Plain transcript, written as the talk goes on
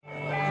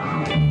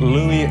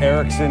Louis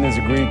Eriksson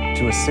has agreed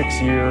to a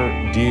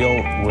 6-year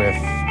deal with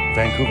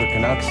Vancouver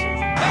Canucks.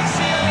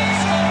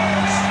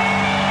 scores!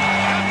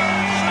 Number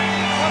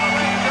 3 for the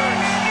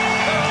Rangers.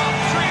 They're up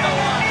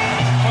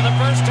 3-1. For the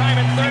first time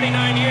in 39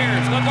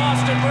 years, the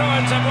Boston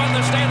Bruins have won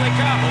the Stanley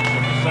Cup.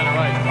 Center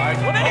right,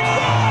 right. What did he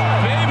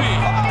score? Baby!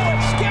 Oh,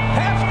 it skipped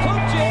past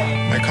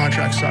Cloutier. My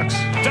contract sucks.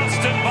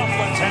 Dustin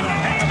Byfuglien's had a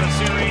heck of a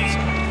series,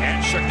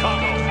 and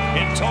Chicago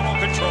in total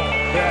control.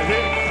 Yeah,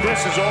 this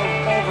is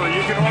over.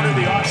 You can order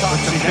the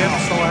autopsy With the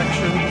fifth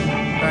selection,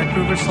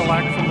 Vancouver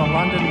select from the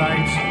London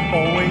Knights,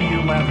 Ole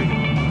Ulevy.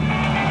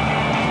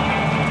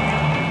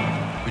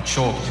 We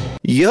choked.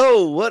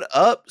 Yo, what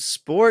up,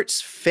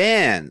 sports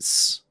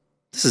fans?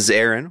 This is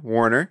Aaron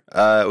Warner.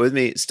 With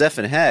me,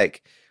 Stefan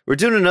Heck. We're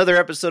doing another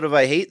episode of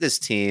I Hate This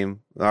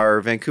Team,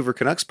 our Vancouver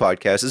Canucks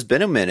podcast. It's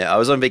been a minute. I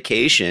was on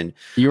vacation.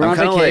 You were on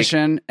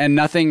vacation, and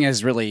nothing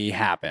has really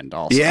happened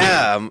also.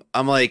 Yeah,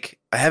 I'm like,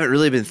 I haven't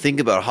really been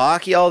thinking about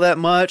hockey all that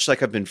much.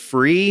 Like, I've been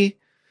free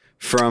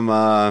from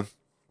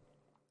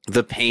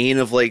the pain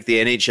of, like,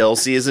 the NHL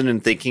season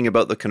and thinking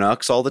about the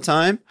Canucks all the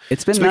time.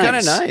 It's been kind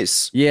of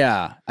nice.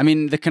 Yeah. I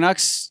mean, the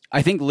Canucks,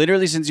 I think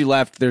literally since you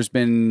left, there's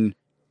been,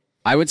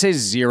 I would say,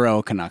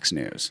 zero Canucks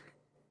news.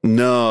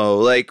 No,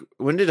 like,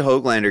 when did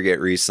Höglander get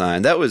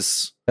re-signed? That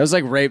was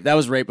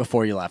right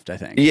before you left, I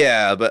think.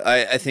 Yeah, but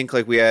I think,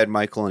 like, we had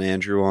Michael and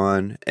Andrew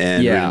on,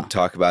 and we didn't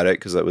talk about it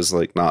because that was,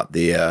 like, not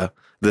the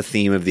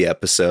theme of the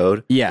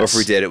episode. Yes. Or if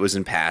we did, it was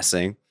in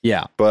passing.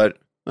 Yeah. But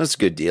that's a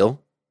good deal.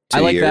 2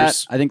 I like years.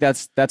 that. I think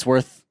that's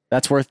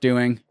worth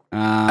doing.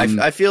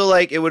 I feel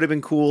like it would have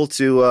been cool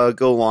to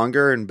go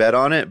longer and bet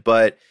on it,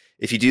 but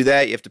if you do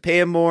that, you have to pay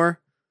them more.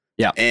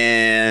 Yeah.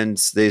 And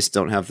they just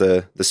don't have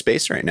the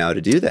space right now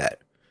to do that.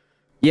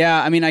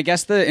 Yeah, I mean, I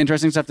guess the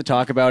interesting stuff to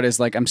talk about is,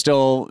 like, I'm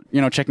still,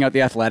 checking out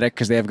The Athletic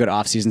because they have good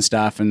off-season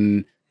stuff,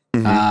 and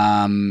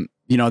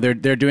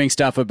they're doing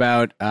stuff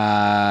about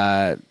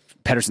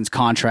Pettersson's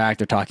contract.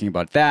 They're talking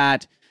about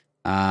that.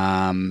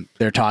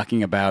 They're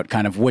talking about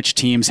kind of which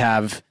teams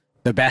have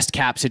the best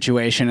cap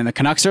situation, and the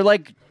Canucks are,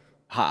 like,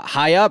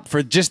 high up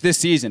for just this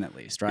season at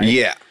least, right?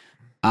 Yeah.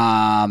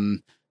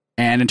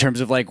 And in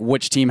terms of, like,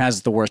 which team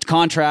has the worst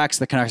contracts,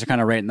 the Canucks are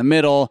kind of right in the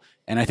middle.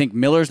 And I think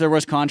Miller's their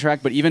worst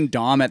contract, but even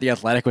Dom at The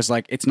Athletic was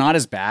like, it's not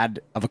as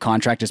bad of a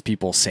contract as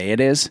people say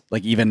it is.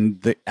 Like, even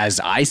as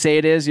I say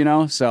it is,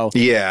 So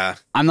yeah,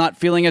 I'm not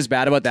feeling as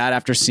bad about that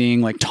after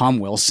seeing, like, Tom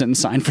Wilson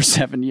sign for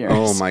 7 years.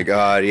 Oh my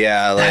God.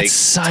 Yeah. Like, That's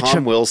such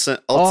Tom Wilson.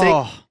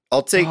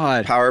 I'll take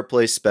God. power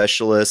play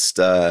specialist,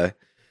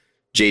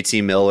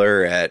 JT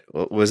Miller at,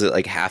 what was it,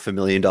 like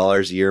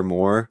 $500,000 a year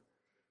more?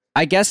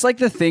 I guess, like,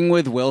 the thing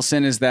with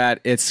Wilson is that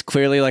it's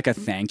clearly like a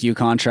thank you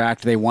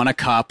contract. They won a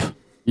cup,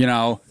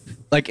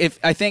 Like, if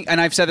I think,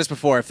 and I've said this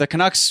before, if the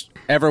Canucks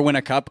ever win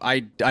a cup, I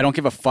don't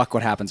give a fuck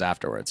what happens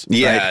afterwards.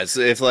 Yeah, right? so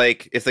if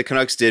the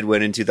Canucks did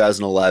win in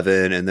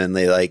 2011 and then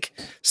they, like,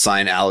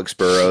 sign Alex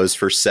Burrows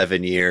for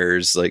 7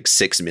 years, like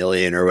 $6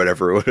 million or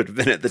whatever it would have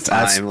been at the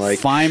time, That's like,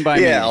 fine by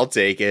me. Yeah, I'll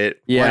take it.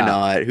 Yeah. Why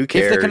not? Who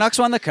cares? If the Canucks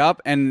won the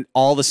cup and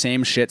all the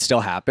same shit still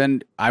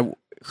happened,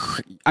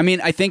 I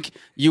mean, I think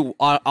you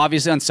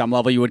obviously on some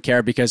level you would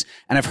care because,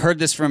 and I've heard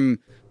this from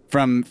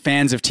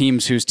fans of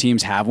teams whose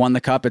teams have won the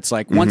cup. It's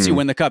like, once you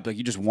win the cup, like,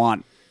 you just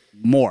want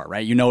more,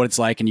 right? You know what it's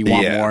like and you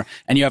want more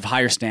and you have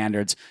higher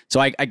standards. So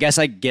I guess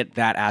I get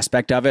that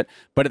aspect of it.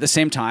 But at the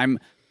same time,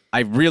 I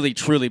really,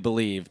 truly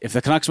believe if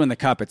the Canucks win the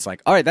cup, it's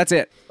like, all right, that's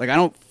it. Like, I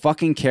don't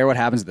fucking care what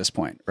happens at this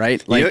point,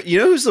 right? Like, you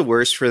know who's the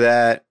worst for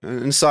that?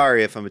 And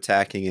sorry if I'm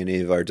attacking any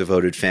of our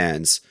devoted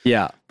fans.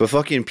 Yeah. But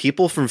fucking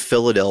people from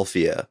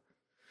Philadelphia.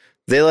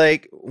 They,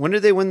 like, when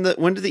did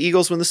the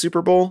Eagles win the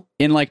Super Bowl?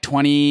 In, like,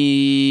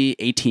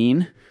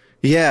 2018.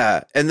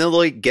 Yeah, and they'll,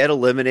 like, get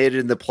eliminated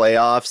in the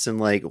playoffs and,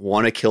 like,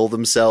 want to kill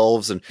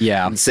themselves and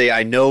say,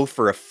 I know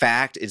for a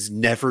fact it's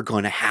never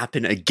going to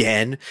happen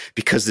again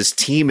because this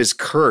team is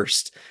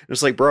cursed. And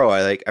it's like, bro,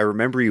 I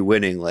remember you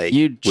winning, like,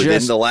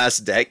 within the last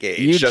decade.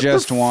 You Shut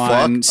just the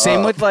won. fuck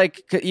Same up. with,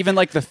 like, even,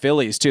 like, the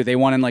Phillies, too. They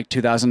won in, like,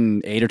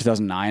 2008 or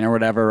 2009 or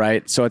whatever,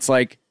 right? So it's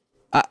like,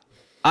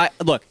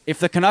 look, if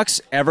the Canucks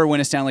ever win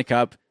a Stanley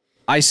Cup,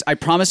 I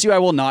promise you I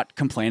will not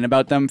complain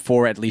about them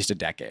for at least a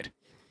decade.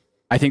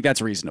 I think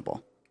that's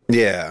reasonable.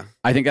 Yeah.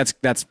 I think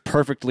that's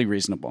perfectly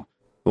reasonable.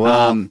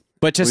 Well,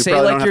 but to we say,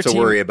 probably like, don't your have to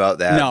team, worry about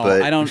that. No,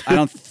 but. I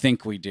don't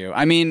think we do.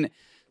 I mean,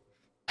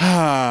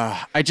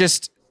 I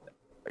just,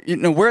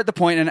 we're at the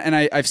point, and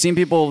I've seen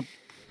people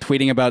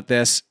tweeting about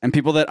this, and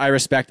people that I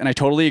respect, and I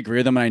totally agree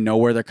with them, and I know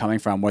where they're coming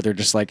from, where they're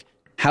just like,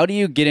 how do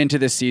you get into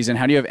this season?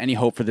 How do you have any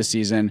hope for this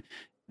season?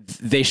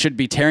 They should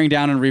be tearing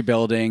down and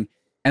rebuilding.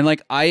 And,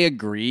 like, I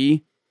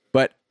agree,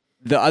 but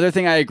the other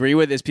thing I agree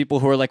with is people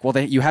who are like, well,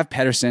 you have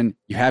Pettersson,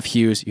 you have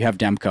Hughes, you have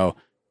Demko.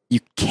 You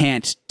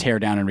can't tear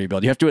down and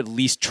rebuild. You have to at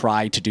least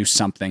try to do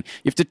something.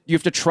 You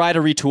have to try to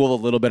retool a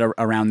little bit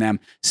around them,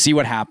 see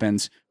what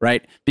happens,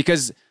 right?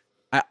 Because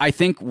I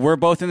think we're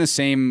both in the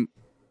same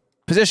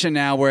position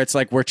now where it's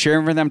like we're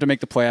cheering for them to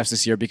make the playoffs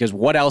this year because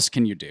what else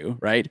can you do,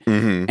 right?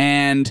 Mm-hmm.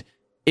 And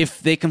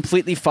if they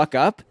completely fuck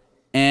up,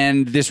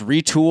 and this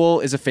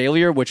retool is a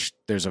failure, which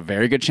there's a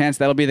very good chance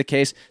that'll be the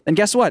case, then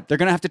guess what? They're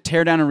going to have to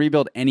tear down and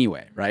rebuild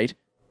anyway, right?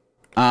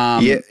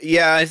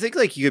 Yeah, I think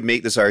like you could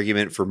make this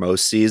argument for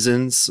most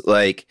seasons.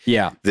 Like,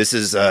 this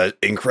is a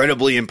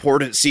incredibly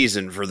important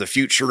season for the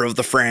future of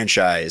the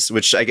franchise,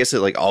 which I guess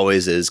it like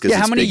always is. Yeah,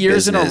 how many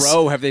years in a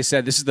row have they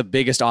said this is the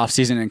biggest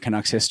offseason in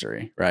Canucks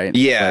history, right?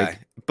 Yeah,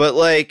 but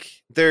like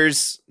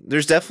there's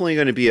definitely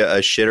going to be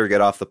a shit or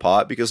get off the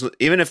pot, because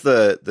even if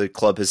the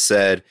club has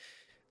said,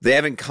 they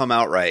haven't come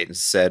out right and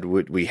said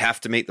we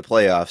have to make the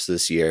playoffs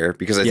this year,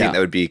 because I think that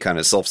would be kind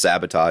of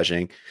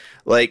self-sabotaging.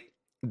 Like,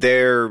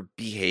 their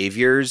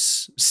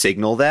behaviors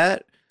signal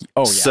that.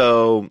 Oh, yeah.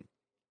 So,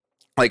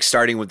 like,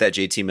 starting with that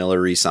JT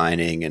Miller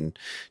re-signing and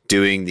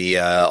doing the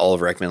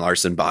Oliver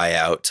Ekman-Larsson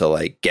buyout to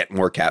like get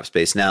more cap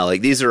space now,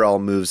 like these are all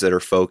moves that are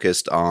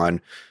focused on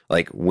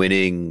like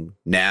winning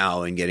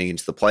now and getting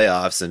into the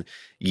playoffs. And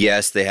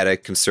yes, they had a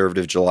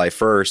conservative July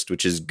 1st,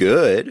 which is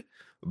good,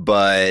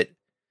 but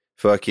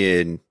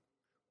fucking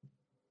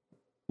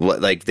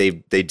like they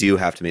do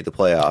have to make the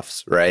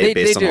playoffs, right?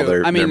 Based on all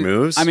their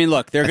moves. I mean,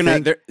 look, they're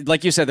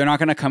like you said, they're not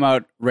gonna come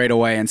out right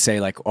away and say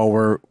like,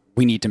 oh,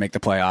 we need to make the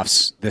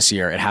playoffs this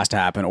year. It has to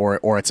happen,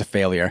 or it's a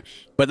failure.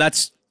 But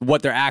that's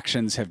what their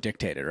actions have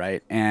dictated,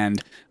 right?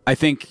 And I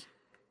think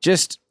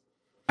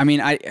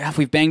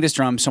we've banged this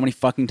drum so many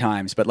fucking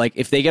times, but like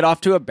if they get off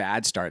to a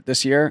bad start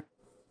this year,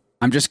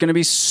 I'm just going to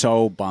be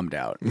so bummed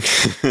out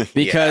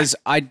because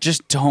I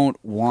just don't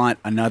want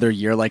another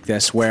year like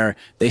this where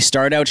they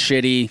start out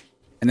shitty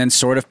and then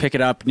sort of pick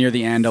it up near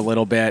the end a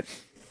little bit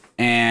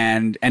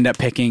and end up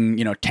picking,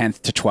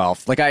 10th to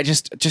 12th. Like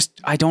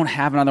I don't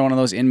have another one of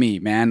those in me,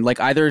 man. Like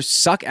either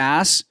suck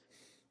ass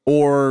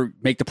or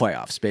make the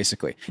playoffs,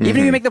 basically. Even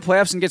if you make the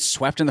playoffs and get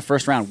swept in the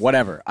first round,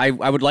 whatever. I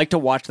would like to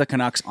watch the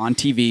Canucks on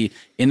TV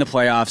in the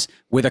playoffs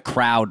with a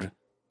crowd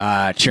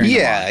cheering.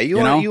 Yeah, you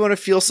want to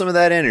feel some of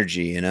that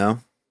energy,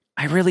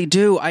 I really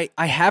do. I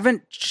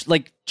haven't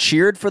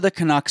cheered for the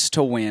Canucks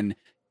to win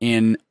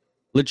in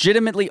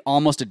legitimately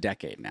almost a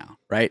decade now,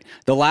 right?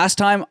 The last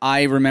time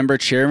I remember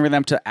cheering for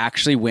them to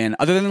actually win,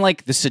 other than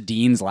like the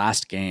Sedin's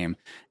last game,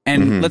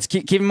 and let's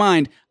keep in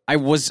mind,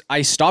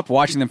 I stopped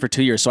watching them for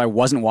 2 years, so I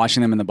wasn't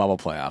watching them in the bubble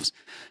playoffs.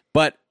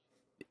 But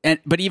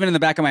even in the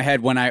back of my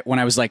head, when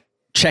I was like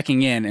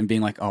checking in and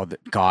being like, oh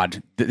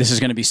God, this is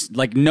going to be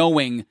like,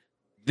 knowing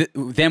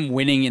them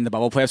winning in the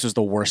bubble playoffs was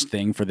the worst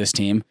thing for this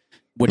team,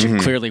 which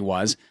it clearly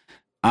was.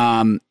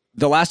 The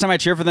last time I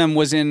cheered for them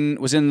was in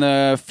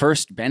the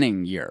first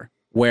Benning year,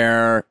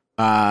 where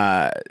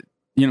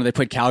they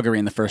played Calgary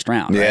in the first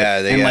round. Right?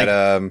 Yeah, they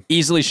got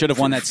easily should have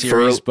won that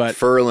series, but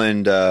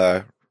Ferland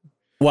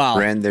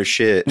ran their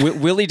shit.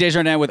 Willie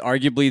Desjardins with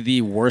arguably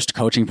the worst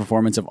coaching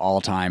performance of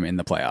all time in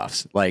the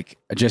playoffs, like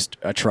just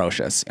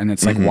atrocious. And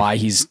it's like why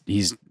he's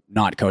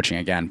not coaching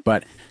again,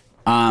 but.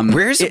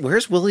 Where's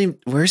Willie?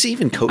 Where's he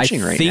even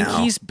coaching right now? I think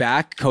he's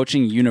back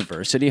coaching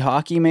university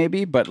hockey,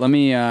 maybe. But let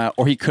me,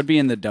 or he could be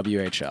in the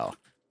WHL.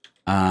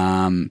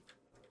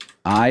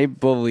 I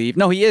believe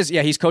he is.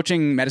 Yeah, he's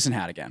coaching Medicine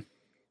Hat again.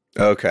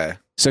 Okay.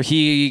 So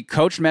he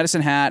coached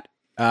Medicine Hat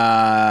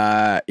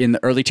in the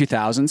early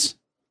 2000s,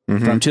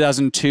 from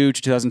 2002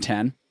 to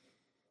 2010.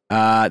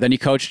 Then he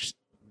coached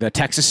the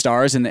Texas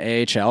Stars in the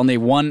AHL, and they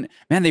won.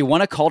 Man, they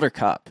won a Calder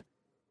Cup.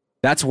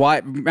 That's why.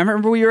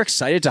 Remember, we were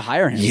excited to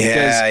hire him.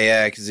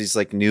 Because he's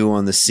like new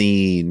on the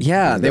scene.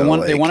 Yeah, they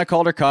won a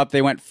Calder Cup.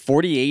 They went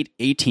 48,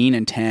 18,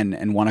 and 10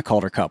 and won a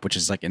Calder Cup, which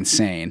is like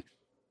insane.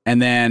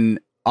 And then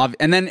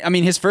I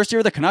mean, his first year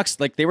with the Canucks,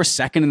 like they were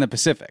second in the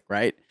Pacific,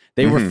 right?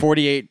 They were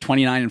 48,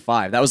 29, and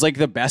 5. That was like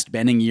the best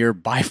Benning year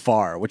by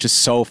far, which is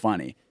so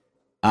funny.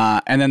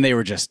 And then they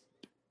were just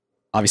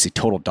obviously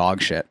total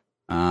dog shit.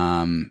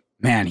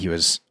 Man,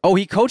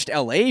 he coached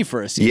LA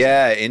for a season.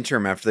 Yeah,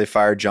 interim after they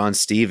fired John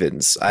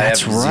Stevens. I have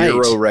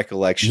zero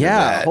recollection of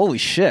that. Holy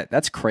shit.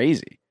 That's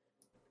crazy.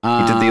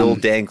 He did the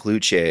old Dan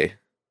Cloutier.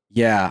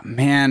 Yeah,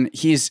 man.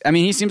 He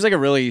seems like a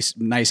really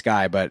nice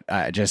guy, but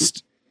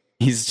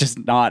he's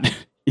not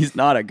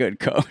a good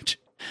coach.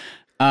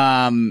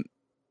 I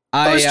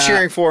was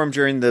cheering for him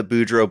during the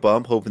Boudreaux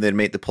bump, hoping they'd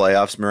make the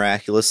playoffs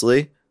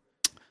miraculously.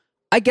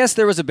 I guess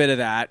there was a bit of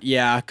that,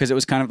 yeah, because it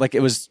was kind of like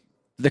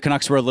the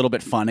Canucks were a little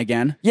bit fun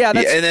again. Yeah,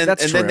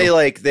 that's true. Then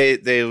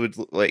they would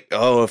like,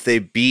 if they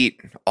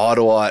beat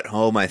Ottawa at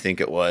home, I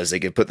think it was, they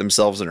could put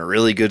themselves in a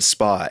really good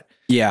spot.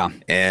 Yeah.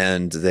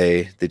 And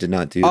they did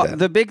not do that.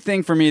 The big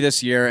thing for me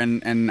this year,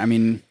 and I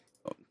mean,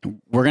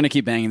 we're going to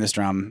keep banging this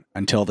drum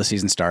until the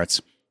season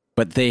starts,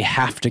 but they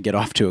have to get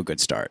off to a good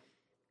start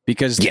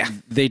because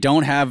they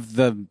don't have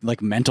the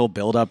like mental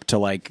buildup to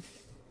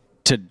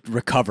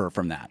recover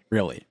from that,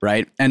 really,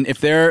 right? And if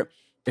they're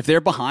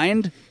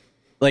behind,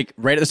 like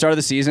right at the start of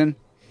the season,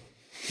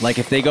 like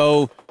if they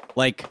go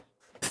like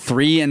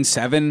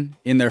 3-7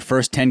 in their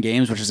first 10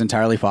 games, which is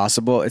entirely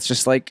possible, it's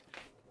just like,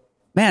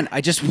 man, I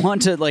just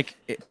want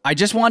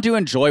to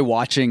enjoy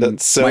watching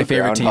my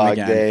favorite team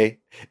again. Day.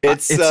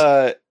 It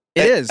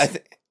is.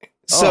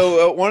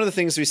 So one of the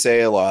things we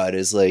say a lot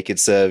is like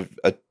it's a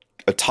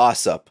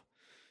toss up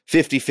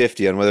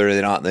 50-50 on whether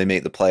or not they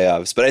make the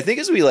playoffs. But I think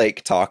as we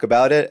like talk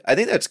about it, I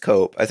think that's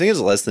cope. I think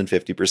it's less than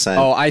 50%.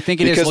 Oh, I think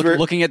it is.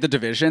 Looking at the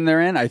division they're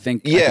in, I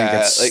think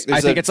it's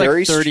like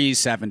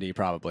 30-70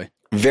 probably.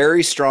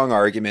 Very strong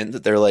argument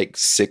that they're like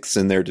 6th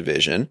in their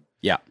division.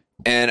 Yeah.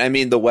 And I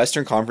mean, the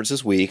Western Conference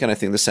is weak, and I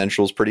think the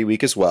Central is pretty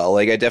weak as well.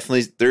 Like,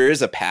 there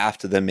is a path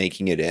to them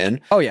making it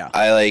in. Oh, yeah.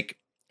 I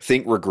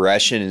think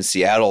regression in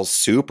Seattle is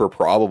super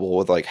probable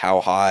with like how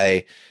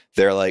high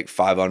their like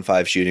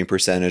 5-on-5 shooting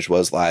percentage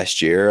was last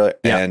year,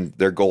 and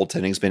their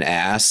goaltending's been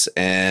ass.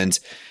 And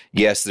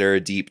yes, they're a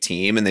deep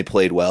team and they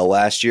played well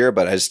last year,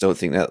 but I just don't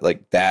think that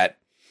like that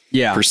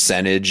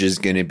percentage is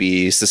going to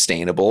be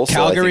sustainable.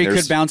 Calgary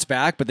could bounce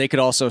back, but they could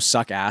also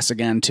suck ass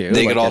again too.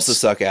 They could also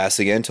suck ass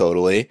again.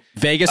 Totally.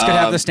 Vegas could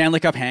have the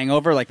Stanley Cup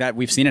hangover like that.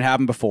 We've seen it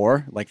happen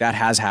before. Like that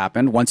has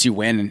happened. Once you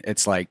win,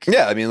 it's like,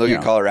 yeah, I mean, look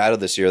at Colorado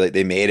this year. Like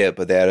they made it,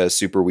 but they had a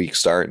super weak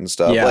start and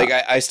stuff. Yeah. Like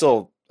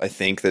I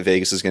think that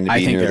Vegas is going to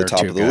be near the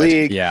top of the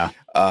league. Yeah.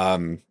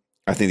 I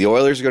think the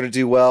Oilers are going to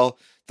do well,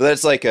 but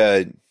that's like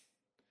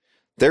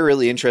they're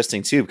really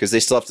interesting too, because they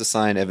still have to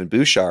sign Evan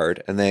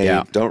Bouchard and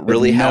they don't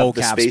really have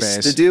the space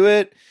to do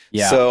it.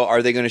 Yeah. So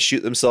are they going to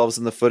shoot themselves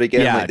in the foot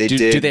again? Yeah. Like they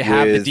do they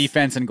have the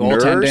defense and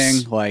goaltending?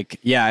 Nurse? Like,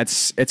 yeah,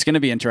 it's going to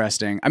be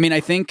interesting. I mean, I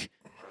think,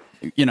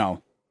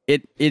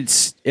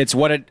 it's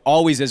what it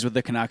always is with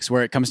the Canucks,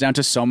 where it comes down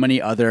to so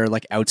many other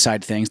like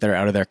outside things that are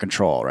out of their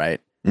control, right?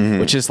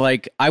 Mm-hmm. Which is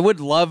like, I would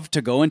love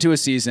to go into a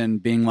season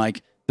being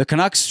like, the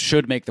Canucks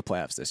should make the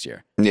playoffs this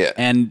year. Yeah.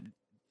 And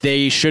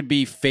they should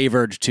be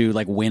favored to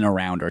like win a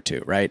round or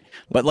two, right?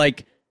 But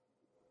like,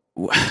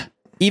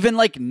 even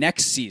like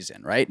next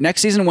season, right?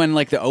 Next season when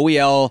like the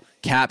OEL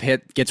cap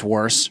hit gets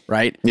worse,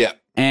 right? Yeah.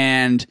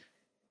 And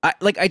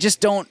I just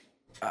don't,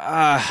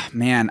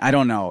 man, I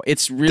don't know.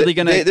 It's really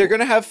going to... They're going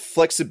to have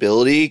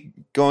flexibility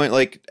going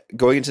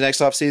into next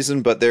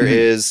offseason, but there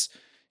is...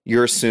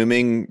 You're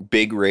assuming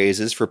big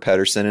raises for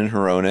Pettersson and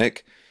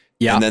Hronek.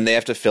 Yeah. And then they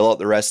have to fill out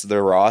the rest of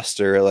their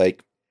roster.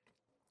 Like,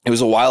 it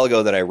was a while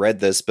ago that I read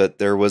this, but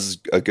there was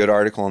a good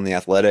article on The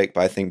Athletic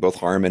by I think both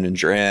Harmon and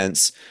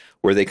Drance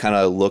where they kind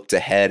of looked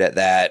ahead at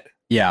that.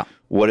 Yeah.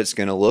 What it's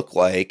going to look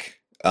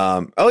like.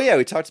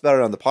 We talked about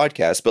it on the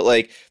podcast, but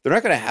like they're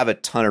not going to have a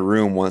ton of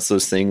room once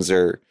those things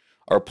are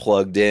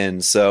plugged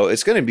in. So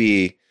it's going to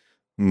be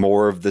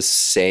more of the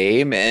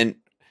same. And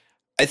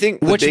I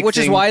think which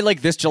is why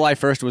like this July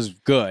 1st was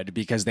good,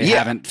 because they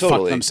haven't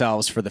fucked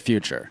themselves for the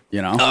future,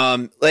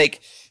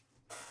 like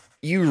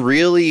you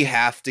really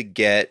have to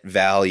get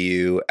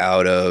value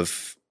out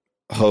of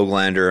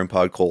Höglander and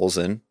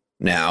Podkolzin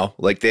now.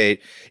 Like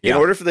in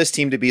order for this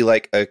team to be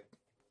like a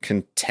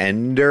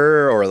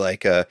contender or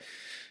like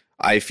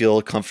I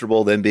feel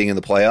comfortable them being in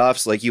the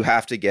playoffs, like you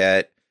have to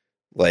get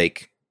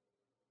like,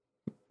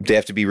 they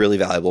have to be really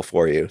valuable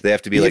for you. They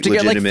have to be like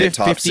legitimate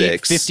top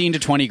 6. 15 to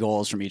 20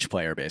 goals from each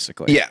player,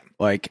 basically. Yeah.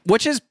 Like,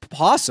 which is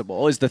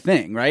possible is the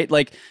thing, right?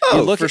 Like,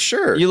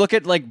 sure. You look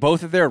at like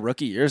both of their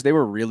rookie years, they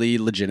were really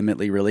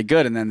legitimately really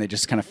good. And then they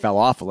just kind of fell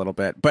off a little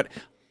bit. But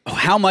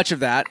how much of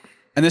that,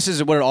 and this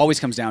is what it always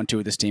comes down to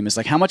with this team, is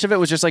like how much of it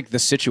was just like the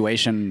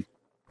situation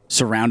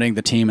surrounding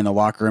the team in the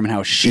locker room and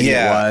how shitty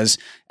it was,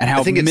 and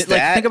how think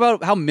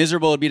about how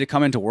miserable it'd be to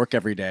come into work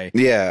every day.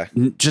 Yeah.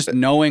 Just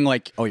knowing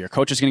like, oh, your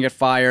coach is going to get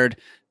fired.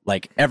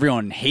 Like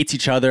everyone hates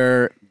each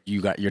other.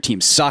 Your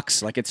team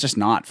sucks. Like it's just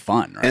not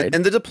fun, right?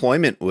 And the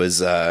deployment was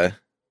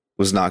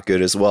not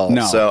good as well.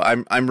 No. So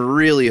I'm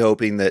really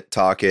hoping that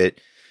Tocchet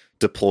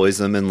deploys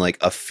them in like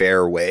a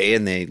fair way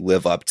and they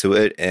live up to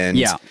it and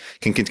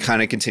can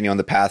kind of continue on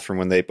the path from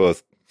when they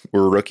both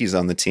were rookies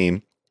on the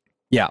team.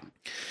 Yeah.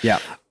 Yeah.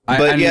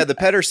 But the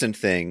Pettersson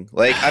thing,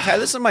 like I've had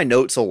this in my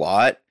notes a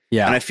lot.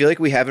 Yeah. And I feel like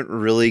we haven't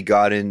really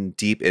gotten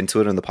deep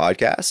into it on the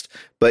podcast,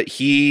 but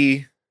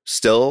he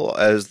still,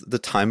 as the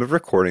time of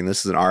recording,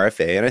 this is an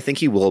RFA, and I think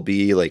he will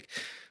be like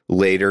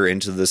later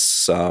into the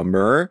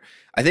summer.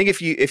 I think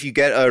if you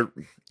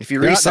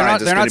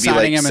re-sign, they're not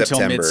signing him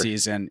September. until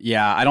mid-season.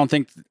 Yeah, I don't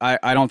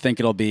think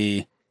it'll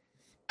be.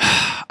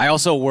 I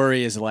also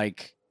worry is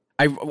like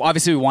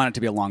obviously we want it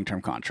to be a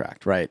long-term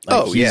contract, right?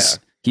 Like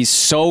he's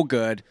so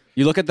good.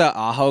 You look at the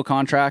Aho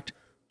contract,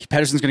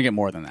 Pettersson's going to get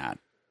more than that.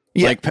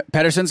 Yeah. Like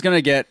Pettersson's going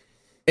to get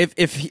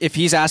if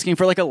he's asking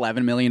for like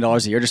 $11 million a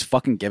year, just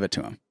fucking give it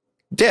to him.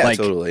 Yeah, like,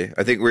 totally.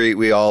 I think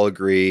we all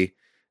agree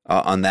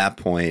on that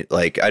point.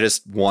 Like, I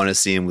just want to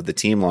see him with the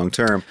team long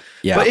term.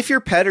 Yeah. But if you're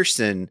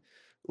Pettersson,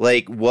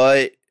 like,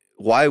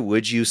 why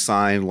would you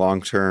sign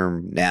long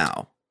term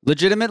now?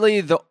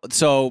 Legitimately,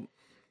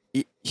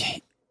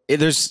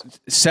 there's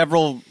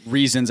several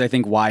reasons I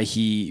think why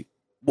he.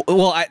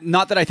 Well,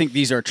 not that I think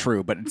these are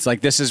true, but it's like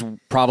this is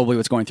probably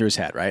what's going through his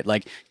head, right?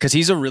 Like, because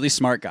he's a really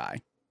smart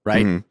guy,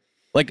 right? Mm-hmm.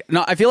 Like,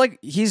 no, I feel like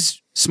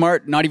he's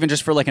smart, not even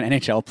just for like an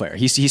NHL player.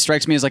 He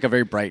strikes me as like a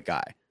very bright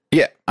guy.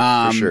 Yeah,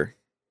 for sure.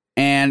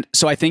 And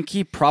so I think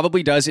he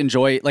probably does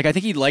enjoy, like, I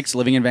think he likes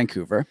living in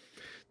Vancouver.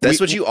 That's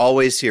what you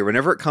always hear.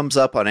 Whenever it comes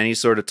up on any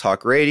sort of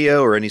talk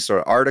radio or any sort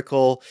of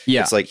article,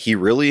 it's like he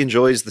really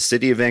enjoys the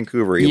city of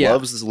Vancouver. He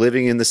loves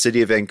living in the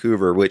city of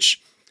Vancouver,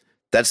 which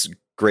that's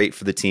great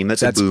for the team.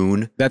 That's a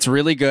boon. That's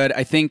really good.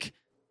 I think,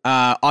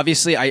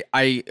 obviously,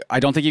 I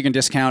don't think you can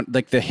discount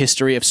like the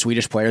history of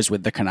Swedish players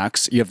with the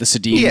Canucks. You have the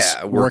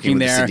Sedins working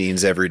with there. The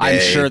Sedins every day.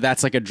 I'm sure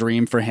that's like a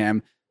dream for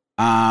him.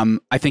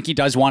 I think he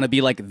does want to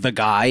be like the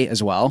guy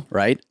as well,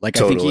 right? Like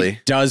I think he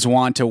does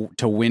want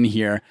to win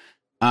here.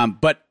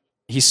 But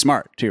he's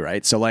smart too,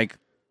 right? So like,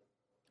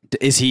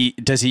 does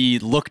he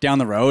look down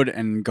the road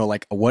and go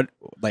like, what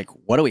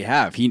do we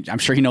have? I'm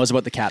sure he knows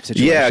about the cap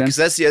situation. Yeah, because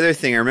that's the other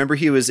thing. I remember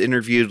he was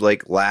interviewed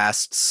like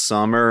last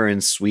summer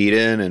in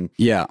Sweden, and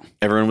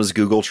everyone was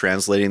Google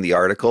translating the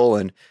article,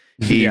 and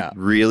he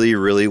really,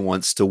 really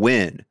wants to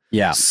win.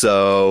 Yeah.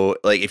 So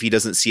like, if he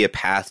doesn't see a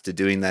path to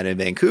doing that in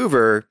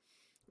Vancouver,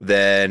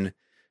 then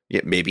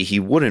maybe he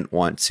wouldn't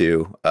want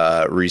to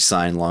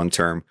re-sign long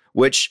term.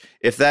 Which,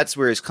 if that's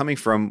where it's coming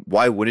from,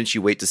 why wouldn't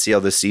you wait to see how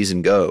this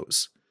season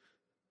goes?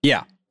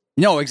 Yeah.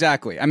 No,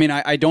 exactly. I mean,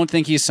 I don't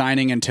think he's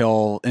signing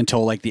until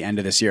like the end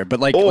of this year.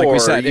 But like we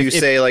said, you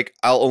say like,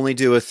 I'll only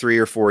do a 3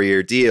 or 4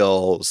 year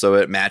deal, so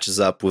it matches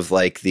up with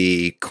like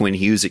the Quinn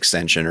Hughes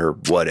extension or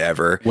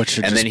whatever,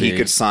 and then he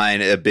could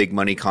sign a big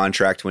money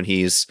contract when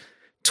he's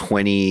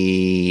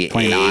 28,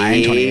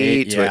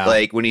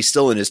 like when he's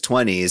still in his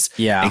 20s,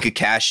 and could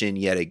cash in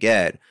yet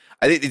again.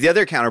 I think the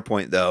other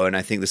counterpoint, though, and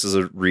I think this is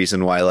a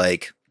reason why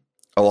like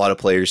a lot of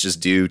players just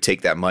do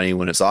take that money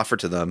when it's offered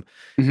to them,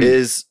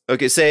 is,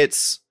 okay, say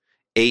it's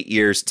 8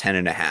 years,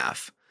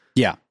 10.5.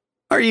 Yeah.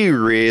 Are you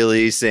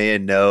really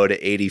saying no to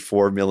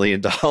 $84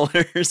 million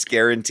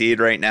guaranteed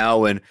right now?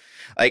 When,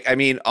 like, I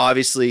mean,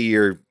 obviously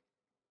you're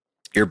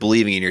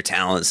believing in your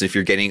talents. If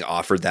you're getting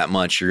offered that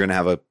much, you're going to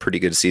have a pretty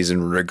good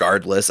season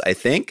regardless, I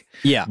think.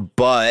 Yeah.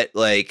 But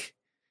like,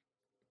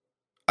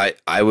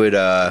 I would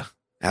have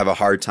a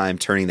hard time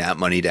turning that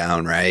money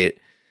down, right?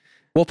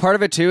 Well, part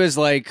of it too is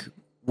like,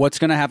 what's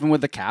going to happen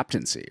with the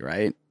captaincy,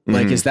 right?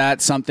 Like, is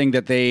that something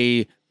that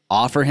they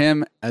offer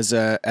him as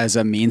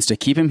a means to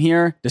keep him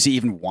here? Does he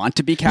even want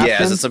to be captain?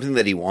 Yeah, is it something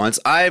that he wants?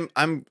 I'm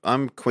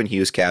Quinn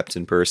Hughes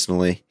captain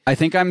personally. I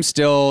think I'm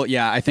still.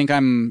 Yeah, I think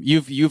I'm.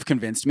 You've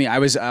convinced me. I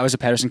was a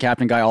Pettersson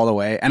captain guy all the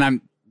way,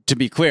 and to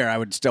be clear, I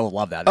would still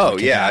love that. Oh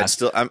yeah,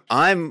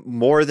 I'm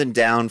more than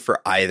down for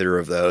either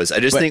of those. I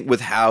just think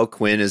with how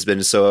Quinn has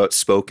been so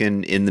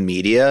outspoken in the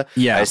media,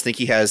 I just think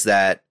he has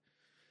that.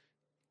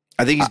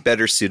 I think he's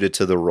better suited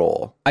to the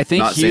role. I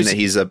think not saying that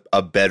he's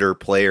a better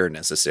player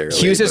necessarily.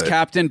 Hughes as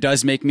captain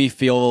does make me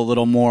feel a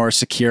little more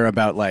secure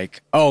about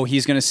like, oh,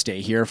 he's going to stay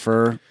here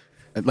for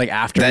like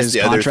after his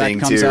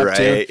contract comes up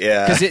too.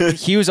 Yeah, because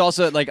Hughes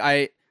also like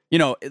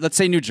let's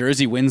say New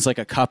Jersey wins like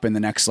a cup in the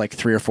next like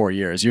 3 or 4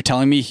 years. You're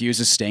telling me Hughes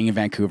is staying in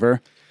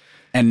Vancouver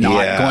and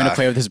not going to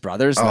play with his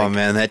brothers? Oh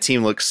man, that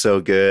team looks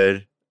so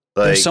good.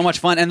 Like, they're so much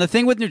fun. And the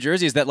thing with New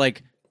Jersey is that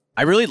like,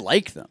 I really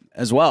like them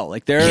as well.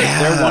 Like they're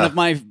one of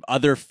my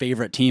other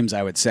favorite teams,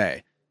 I would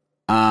say.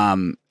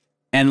 And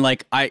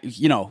like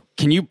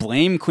can you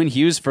blame Quinn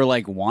Hughes for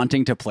like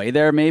wanting to play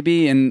there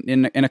maybe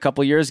in a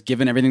couple of years,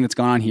 given everything that's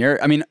gone on here?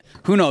 I mean,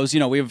 who knows?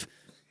 We've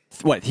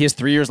he has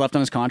 3 years left on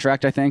his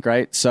contract, I think,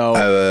 right? So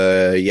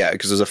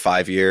because it was a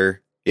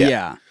 5-year.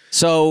 Yeah.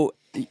 So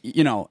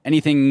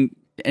anything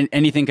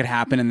could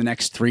happen in the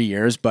next 3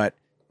 years, but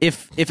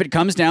if it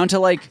comes down to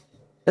like.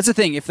 That's the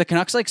thing. If the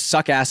Canucks like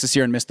suck ass this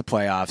year and miss the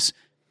playoffs,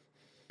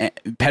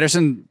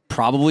 Pettersson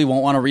probably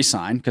won't want to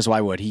re-sign because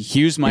why would he?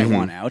 Hughes might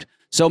want out.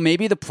 So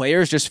maybe the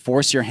players just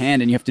force your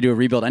hand and you have to do a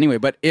rebuild anyway.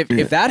 But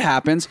if that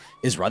happens,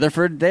 is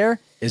Rutherford there?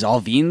 Is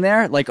Alvin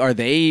there? Like, are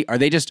they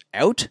just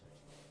out?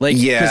 Like,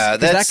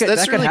 that's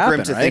really happen,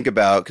 grim to right? think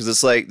about because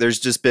it's like there's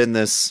just been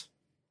this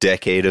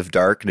decade of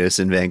darkness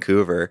in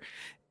Vancouver,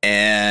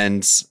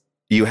 and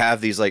you have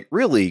these like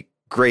really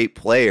great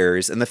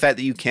players, and the fact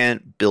that you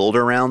can't build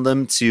around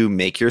them to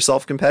make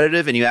yourself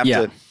competitive, and you have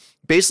to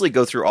basically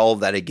go through all of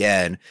that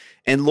again.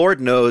 And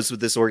Lord knows with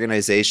this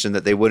organization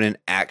that they wouldn't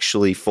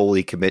actually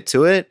fully commit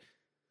to it.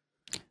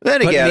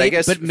 Then again, I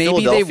guess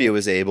Philadelphia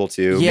was able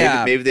to.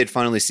 Yeah. Maybe they'd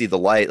finally see the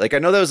light. Like I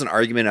know that was an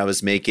argument I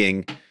was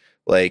making,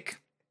 like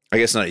I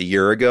guess not a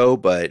year ago,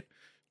 but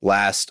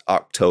last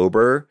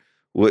October,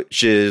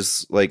 which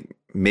is like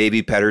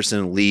maybe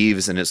Pettersson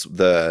leaves and it's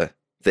the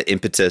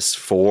impetus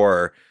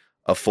for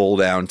a full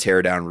down,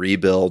 tear down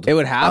rebuild. It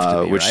would have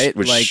to be, right?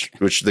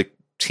 Which the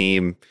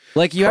team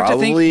like you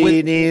probably have to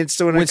think needs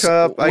to win a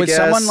cup. I guess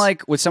someone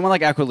like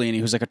Aquilini,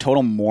 who's like a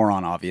total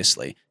moron.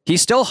 Obviously, he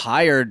still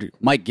hired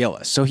Mike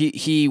Gillis, so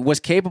he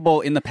was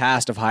capable in the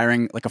past of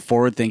hiring like a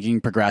forward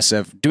thinking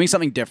progressive, doing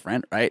something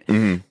different, right?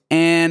 Mm-hmm.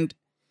 And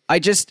I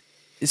just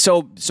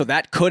so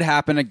that could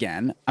happen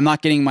again. I'm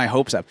not getting my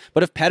hopes up,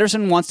 but if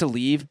Pettersson wants to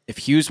leave, if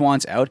Hughes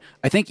wants out,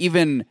 I think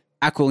even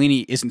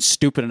Aquilini isn't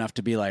stupid enough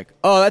to be like,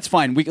 oh, that's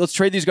fine. Let's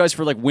trade these guys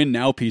for like win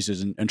now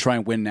pieces and try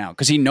and win now.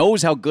 Cause he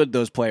knows how good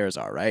those players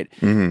are. Right.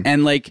 Mm-hmm.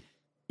 And like,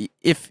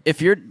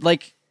 if you're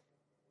like,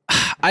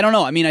 I don't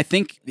know. I mean, I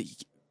think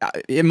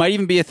it might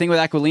even be a thing with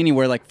Aquilini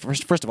where like,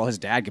 first of all, his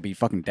dad could be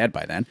fucking dead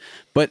by then.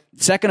 But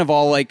second of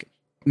all, like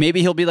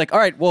maybe he'll be like, all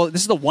right, well,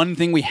 this is the one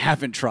thing we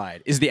haven't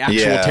tried is the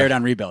actual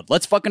teardown rebuild.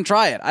 Let's fucking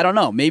try it. I don't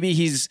know. Maybe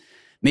he's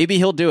maybe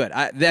he'll do it.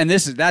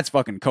 That's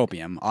fucking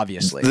copium,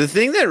 obviously. The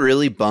thing that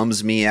really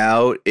bums me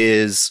out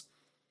is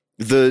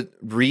the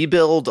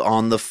rebuild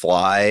on the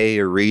fly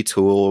or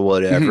retool or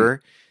whatever.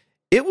 Mm-hmm.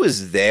 It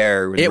was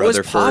there when it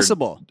Rutherford was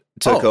possible.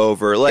 took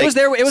over. Like,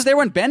 it was there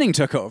when Benning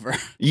took over.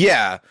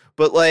 Yeah,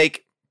 but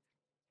like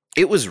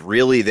it was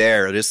really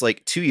there just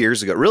like 2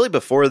 years ago, really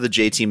before the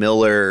JT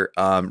Miller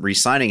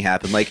re-signing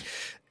happened. Like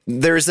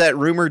there's that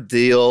rumored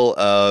deal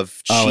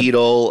of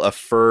Cheadle, a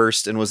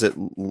first, and was it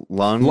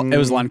Lund? It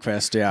was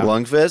Lundqvist, yeah.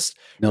 Lundqvist,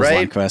 Nils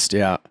right? Lundqvist,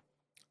 yeah.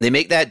 They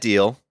make that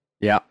deal.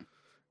 Yeah.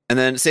 And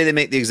then say they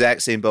make the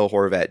exact same Bo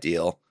Horvat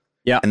deal.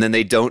 Yeah. And then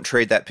they don't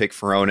trade that pick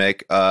for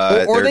Hronek.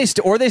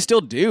 Or they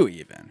still do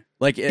even.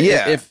 Like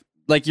if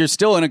like you're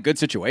still in a good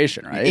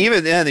situation, right?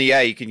 Even then,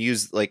 yeah, you can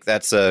use like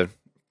that's a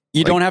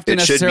you don't have to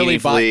necessarily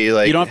buy.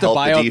 Like, you don't have to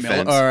buy out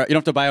defense. or you don't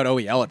have to buy out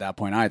OEL at that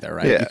point either,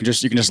 right? Yeah.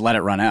 You can just let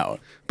it run out.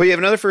 But you have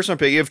another first round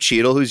pick. You have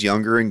Cheadle, who's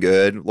younger and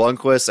good.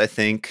 Lundqvist, I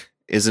think,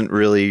 isn't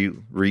really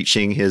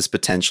reaching his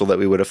potential that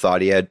we would have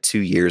thought he had 2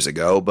 years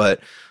ago. But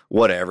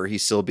whatever, he'd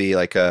still be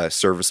like a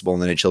serviceable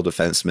NHL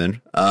defenseman.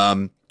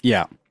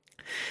 Yeah.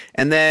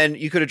 And then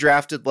you could have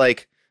drafted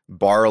like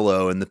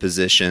Barlow in the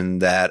position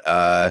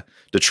that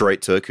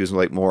Detroit took, who's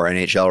like more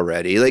NHL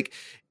ready. Like,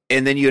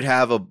 and then you'd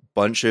have a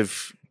bunch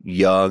of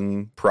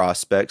young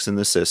prospects in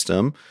the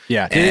system.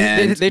 Yeah.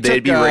 And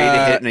they'd be ready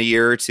to hit in a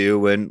year or two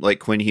when like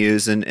Quinn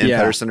Hughes and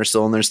Pettersson are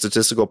still in their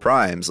statistical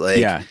primes. Like,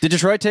 yeah. Did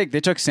Detroit they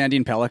took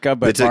Sandin Pellikka,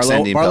 but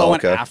Barlow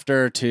went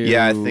after to.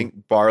 Yeah, I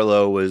think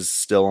Barlow was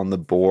still on the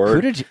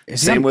board.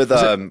 Same with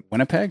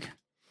Winnipeg?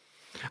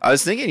 I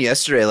was thinking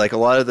yesterday, like a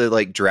lot of the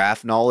like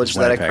draft knowledge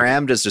that I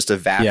crammed is just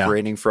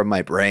evaporating from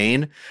my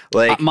brain.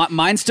 Like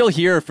mine's still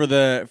here for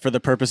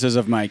the purposes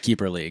of my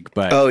keeper league,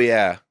 but oh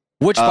yeah.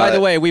 Which, by the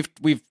way, we've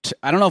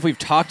I don't know if we've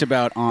talked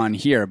about on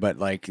here, but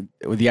like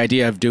the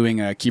idea of doing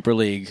a keeper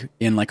league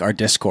in like our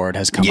Discord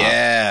has come up.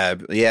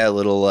 Yeah,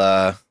 little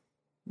so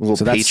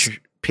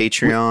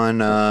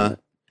Patreon.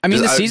 I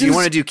mean, the season. Do you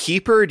want to do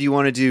keeper? Or do you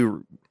want to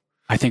do?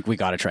 I think we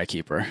got to try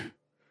keeper.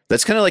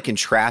 That's kind of like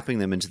entrapping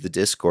them into the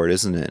Discord,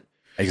 isn't it?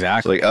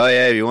 Exactly. It's like, oh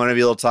yeah, you want to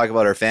be able to talk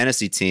about our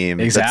fantasy team.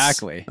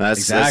 Exactly.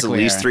 That's at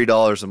least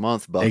 $3 a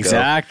month, bucko.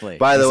 Exactly.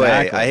 By the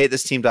way,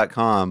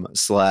 IHateThisTeam.com/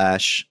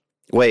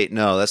 wait,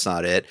 no, that's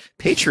not it.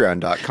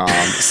 Patreon.com/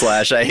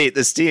 I hate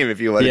this team if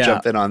you want to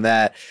jump in on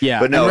that. Yeah.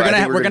 But no,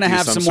 we're gonna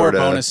have some more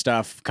bonus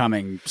stuff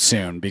coming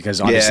soon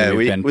because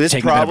obviously this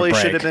probably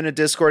should have been a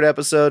Discord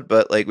episode,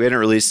 but like we hadn't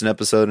released an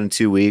episode in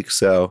 2 weeks,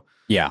 so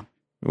yeah.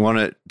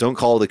 Don't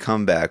call it a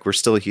comeback. We're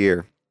still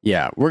here.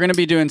 Yeah, we're going to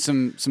be doing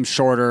some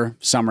shorter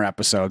summer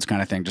episodes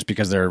kind of thing just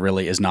because there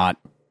really is not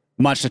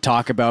much to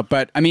talk about.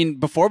 But I mean,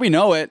 before we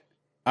know it,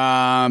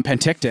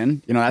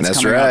 Penticton,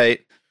 that's coming right.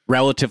 up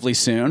relatively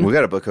soon. We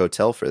got to book a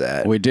hotel for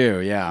that. We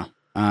do, yeah.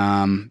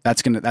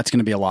 That's going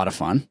to be a lot of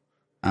fun.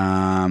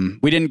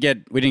 We didn't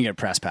get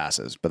press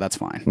passes, but that's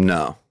fine.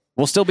 No.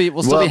 We'll still be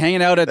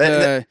hanging out at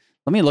the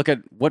let me look at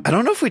what I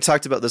don't know if we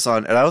talked about this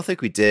and I don't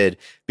think we did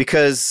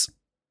because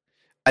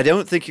I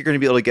don't think you're going to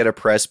be able to get a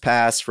press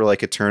pass for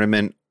like a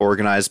tournament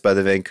organized by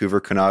the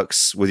Vancouver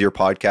Canucks with your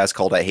podcast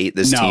called I Hate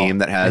This Team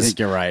that has I think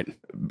you're right.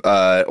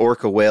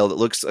 Orca whale that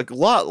looks a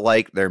lot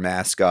like their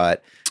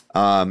mascot.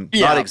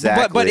 Not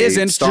exactly. But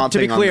isn't, to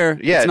be clear,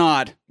 it's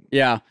not.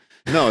 Yeah.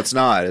 No, it's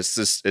not. It's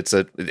just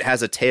it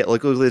has a tail.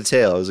 Look at the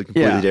tail. It was a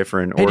completely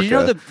different orca. Hey, did you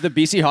know the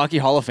BC Hockey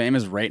Hall of Fame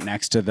is right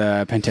next to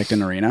the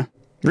Penticton Arena?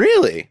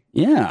 Really?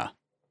 Yeah.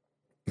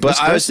 But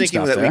I was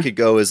thinking that we could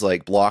go as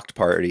like Blocked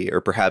Party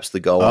or perhaps the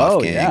Go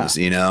Off Gangs,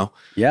 Yeah,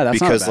 that's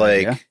because not a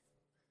bad idea.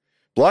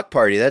 Block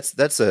Party,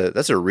 that's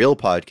a real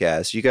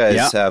podcast. You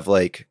guys have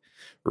like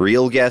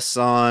real guests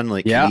on,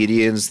 like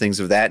comedians, things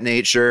of that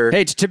nature.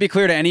 Hey, to be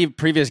clear to any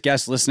previous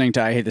guests listening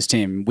to I Hate This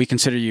Team, we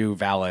consider you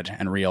valid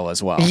and real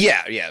as well.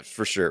 Yeah,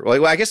 for sure.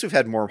 Well, I guess we've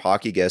had more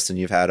hockey guests than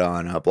you've had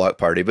on Block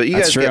Party, but you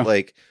guys get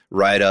like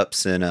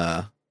write-ups in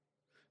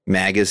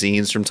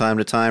magazines from time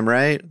to time,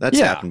 right? That's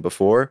happened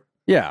before.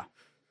 Yeah.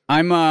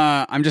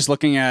 I'm just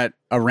looking at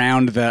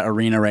around the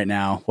arena right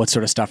now, what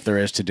sort of stuff there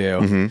is to do.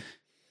 Mm-hmm.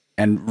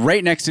 And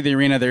right next to the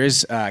arena, there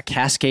is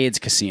Cascades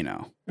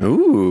Casino.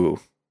 Ooh.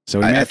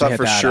 So I thought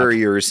for sure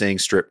you were saying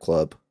strip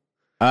club.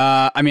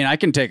 I mean, I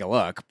can take a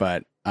look,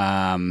 but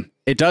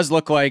it does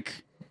look like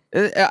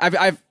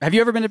have you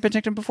ever been to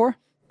Penticton before?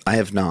 I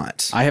have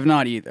not. I have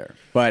not either,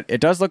 but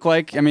it does look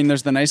like, I mean,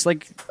 there's the nice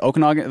like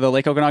the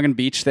Lake Okanagan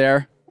beach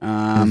there.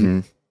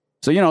 So,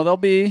 there'll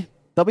be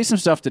some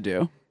stuff to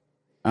do.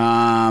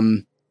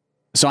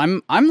 So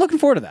I'm looking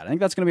forward to that. I think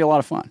that's going to be a lot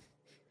of fun.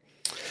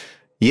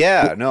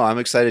 Yeah, no, I'm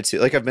excited too.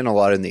 Like I've been a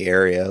lot in the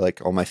area.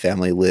 Like all my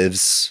family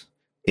lives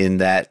in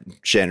that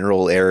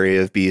general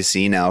area of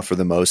BC now for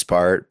the most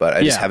part, but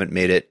I just haven't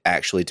made it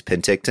actually to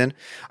Penticton.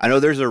 I know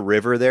there's a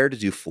river there to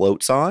do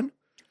floats on.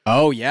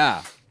 Oh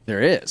yeah,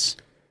 there is.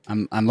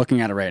 I'm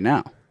looking at it right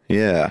now.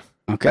 Yeah.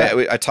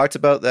 Okay. I talked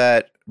about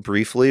that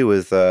briefly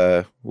with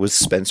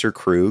Spencer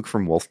Krug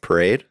from Wolf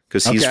Parade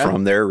because he's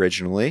from there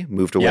originally,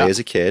 moved away as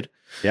a kid.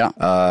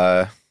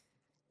 Yeah.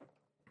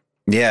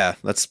 Yeah,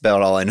 that's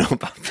about all I know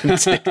about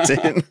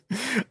Penticton.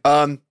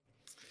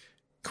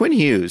 Quinn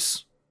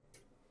Hughes,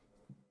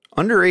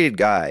 underrated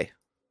guy.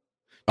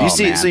 Do you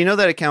see? Man. So you know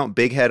that account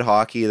Big Head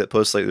Hockey that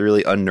posts like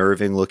really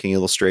unnerving looking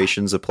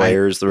illustrations of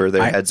players where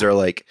their heads are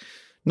like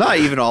not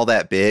even all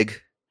that big.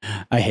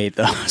 I hate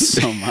those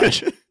so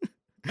much.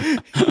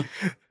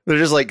 They're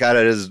just like kind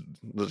of just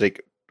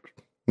like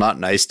not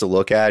nice to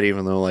look at,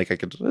 even though like I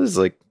could it's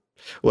like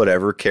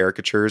whatever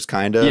caricatures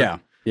kind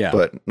of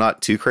but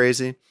not too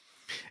crazy.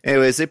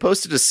 Anyways, they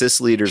posted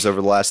assist leaders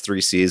over the last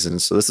 3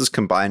 seasons, so this is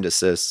combined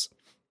assists.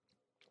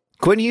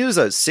 Quinn Hughes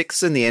is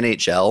 6th in the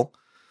NHL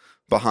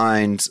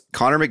behind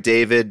Connor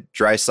McDavid,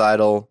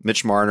 Draisaitl,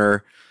 Mitch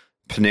Marner,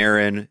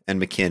 Panarin,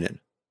 and McKinnon.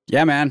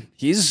 Yeah, man,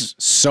 he's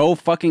so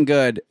fucking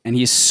good, and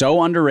he's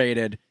so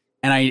underrated.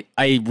 And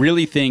I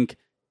really think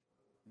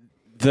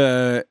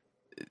the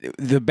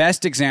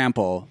best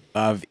example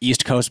of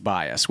East Coast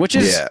bias, which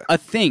is a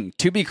thing,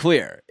 to be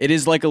clear, it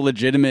is like a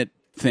legitimate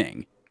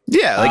thing.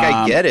 Yeah, like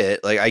I get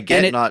it. Like I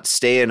get not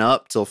staying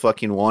up till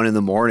fucking 1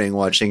 a.m.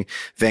 watching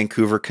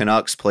Vancouver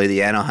Canucks play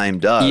the Anaheim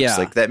Ducks. Yeah.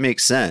 Like that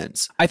makes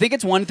sense. I think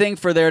it's one thing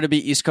for there to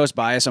be East Coast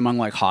bias among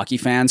like hockey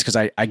fans, because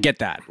I get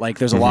that. Like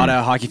there's a lot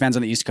of hockey fans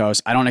on the East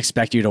Coast. I don't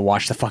expect you to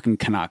watch the fucking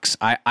Canucks.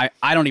 I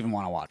don't even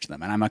want to watch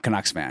them, and I'm a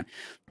Canucks fan.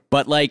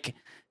 But like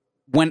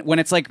when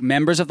it's like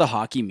members of the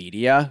hockey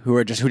media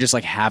who just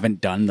like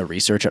haven't done the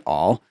research at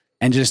all,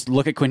 and just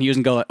look at Quinn Hughes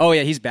and go, oh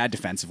yeah, he's bad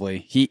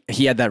defensively.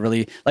 He had that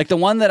really, like the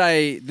one that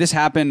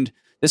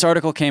this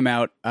article came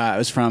out, it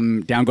was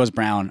from Down Goes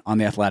Brown on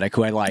The Athletic,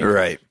 who I like.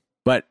 Right.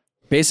 But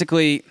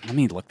basically, let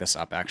me look this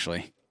up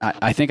actually.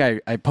 I think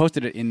I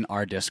posted it in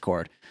our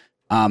Discord.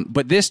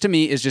 But this to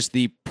me is just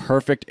the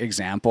perfect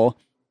example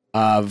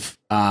of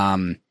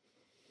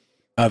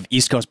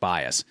East Coast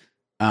bias.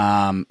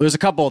 There's a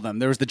couple of them.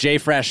 There was the Jay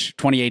Fresh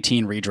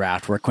 2018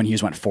 redraft where Quinn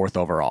Hughes went 4th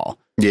overall.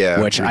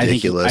 Yeah, which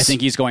ridiculous. I think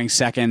he's going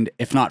 2nd,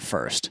 if not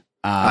 1st.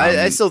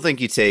 I still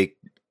think you take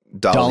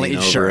Dahlin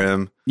over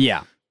him.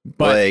 Yeah,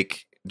 but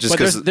like just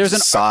because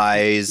there's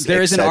size.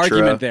 There is an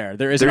argument there.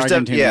 There's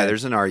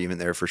an argument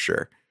there for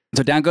sure.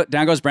 So Down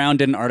Goes Brown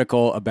did an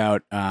article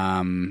about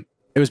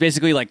it was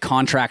basically like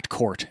contract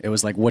court. It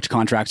was like which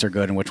contracts are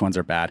good and which ones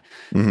are bad.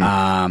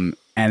 And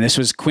this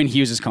was Quinn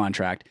Hughes'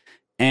 contract.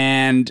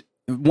 And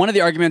one of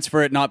the arguments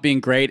for it not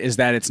being great is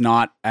that it's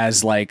not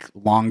as like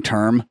long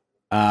term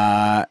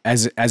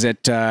as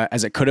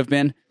it could have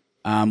been,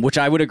 which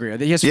I would agree.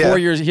 He has 4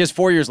 years. He has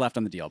 4 years left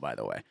on the deal, by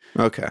the way.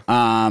 Okay.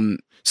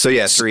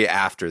 So 3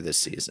 after this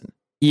season.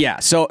 Yeah.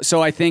 So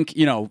I think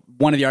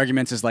one of the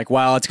arguments is like,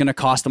 well, it's going to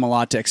cost them a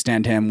lot to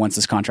extend him once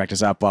this contract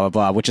is up. Blah blah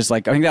blah. Which is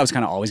like, I think that was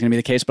kind of always going to be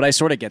the case, but I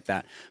sort of get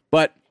that.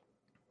 But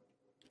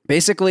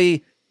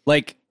basically,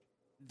 like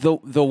the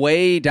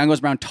way Down Goes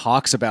Brown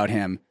talks about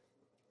him,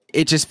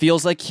 it just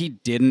feels like he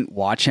didn't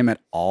watch him at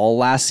all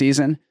last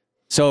season.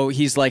 So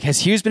he's like, has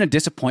Hughes been a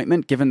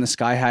disappointment given the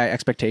sky-high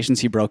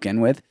expectations he broke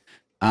in with?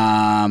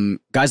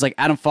 Guys like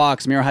Adam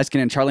Fox, Miro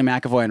Heiskanen, Charlie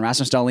McAvoy, and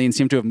Rasmus Dahlin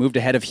seem to have moved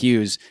ahead of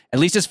Hughes, at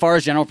least as far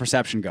as general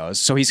perception goes.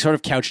 So he's sort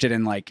of couched it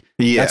in like,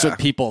 that's what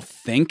people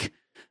think.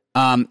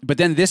 But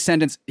then this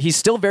sentence, he's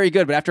still very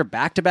good, but after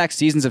back-to-back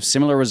seasons of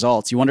similar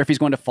results, you wonder if he's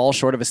going to fall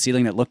short of a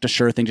ceiling that looked a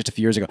sure thing just a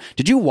few years ago.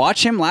 Did you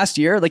watch him last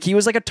year? Like he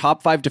was like a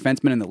top 5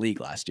 defenseman in the league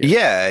last year.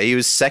 Yeah, he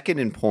was 2nd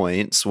in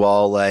points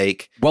while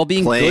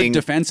being good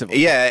defensively.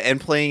 Yeah, and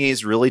playing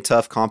his really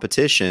tough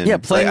competition. Yeah,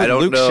 playing with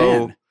Luke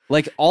Shen.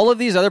 Like all of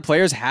these other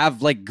players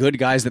have like good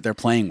guys that they're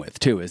playing with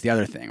too, is the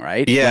other thing,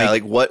 right? Yeah,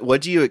 like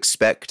what do you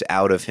expect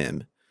out of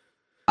him?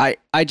 I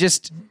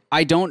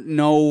don't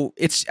know.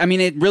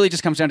 It really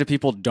just comes down to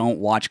people don't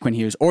watch Quinn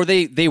Hughes, or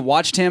they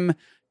watched him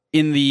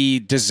in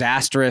the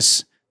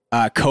disastrous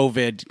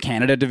COVID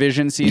Canada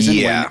division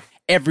season when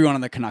everyone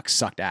on the Canucks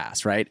sucked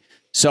ass, right?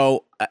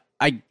 So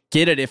I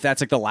get it if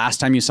that's like the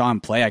last time you saw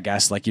him play, I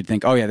guess. Like you'd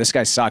think, oh yeah, this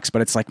guy sucks,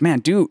 but it's like, man,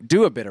 do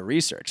a bit of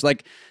research.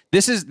 Like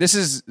this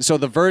is so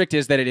the verdict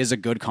is that it is a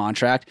good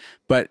contract,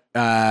 but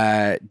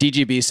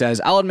DGB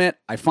says, I'll admit,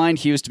 I find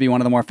Hughes to be one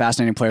of the more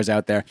fascinating players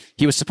out there.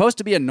 He was supposed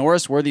to be a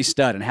Norris-worthy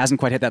stud and hasn't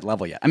quite hit that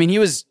level yet. I mean, he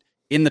was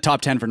in the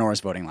top 10 for Norris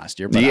voting last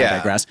year, but I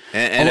digress.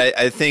 And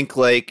I think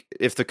like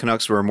if the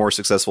Canucks were a more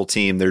successful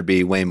team, there'd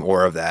be way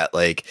more of that.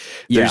 Like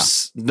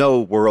there's no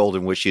world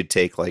in which you'd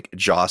take like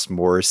Josh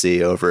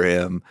Morrissey over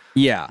him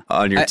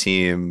on your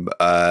team,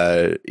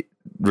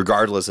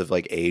 regardless of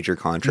like age or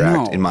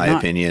contract, in my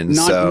opinion.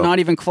 Not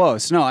even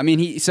close. No, I mean,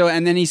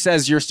 and then he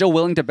says, you're still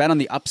willing to bet on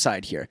the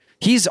upside here.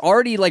 He's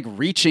already like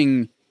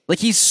reaching, like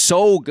he's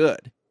so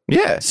good.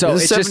 Yeah. So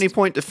he's a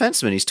 70-point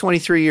defenseman. He's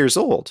 23 years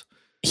old.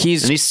 And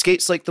he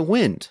skates like the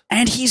wind.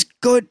 And he's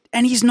good.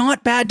 And he's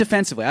not bad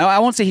defensively. I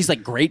won't say he's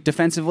like great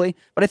defensively,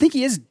 but I think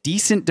he is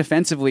decent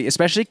defensively,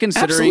 especially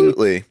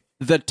considering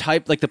the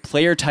type, like the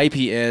player type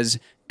he is,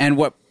 and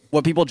what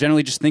people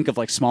generally just think of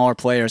like smaller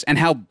players, and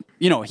how,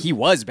 he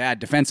was bad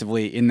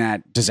defensively in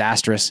that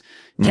disastrous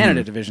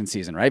Canada division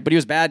season, right? But he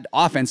was bad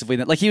offensively.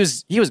 Like he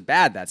was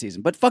bad that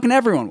season, but fucking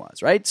everyone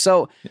was, right?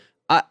 So,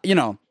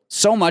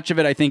 so much of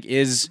it I think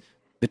is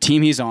the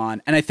team he's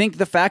on. And I think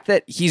the fact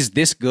that he's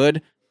this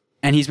good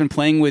and he's been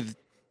playing with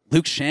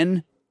Luke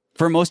Shen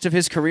for most of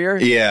his career.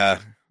 Yeah.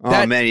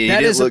 Oh man, he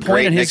didn't look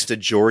great next to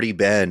Jordy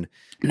Ben.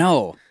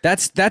 No,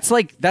 that's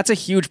a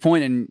huge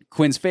point in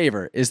Quinn's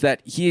favor, is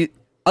that he,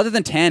 other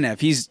than Tanev,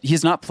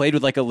 he's not played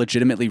with like a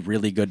legitimately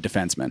really good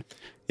defenseman.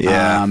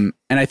 Yeah. And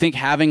I think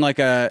having like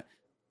a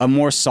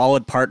more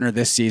solid partner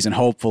this season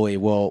hopefully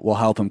will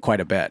help him quite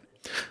a bit.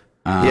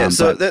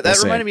 So that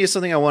reminded me of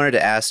something I wanted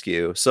to ask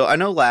you. So I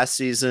know last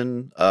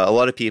season, a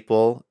lot of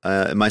people,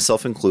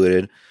 myself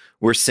included,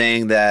 were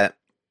saying that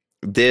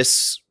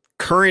this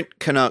current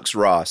Canucks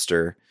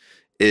roster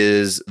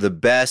is the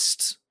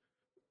best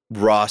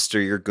roster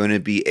you're going to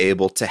be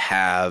able to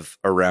have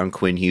around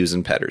Quinn Hughes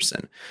and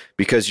Pettersson,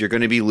 because you're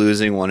going to be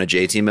losing one of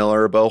JT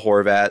Miller or Bo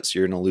Horvat, so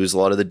you're going to lose a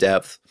lot of the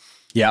depth.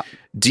 Yeah.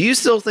 Do you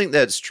still think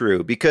that's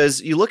true?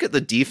 Because you look at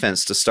the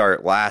defense to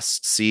start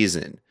last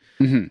season,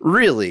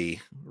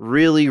 really,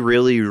 really,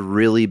 really,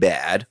 really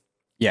bad.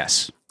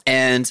 Yes.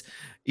 And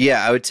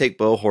yeah, I would take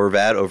Bo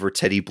Horvat over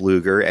Teddy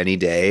Bluger any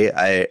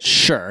day.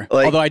 Sure.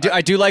 Although I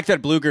do like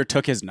that Bluger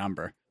took his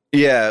number.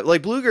 Yeah,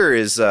 like Bluger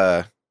is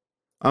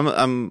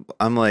I'm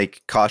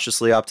like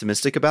cautiously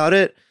optimistic about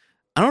it.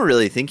 I don't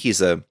really think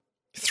he's a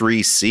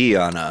 3C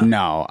on a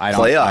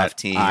playoff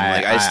team.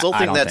 I still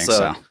think that's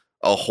a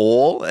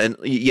hole. And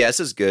yes,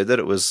 it's good that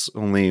it was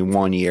only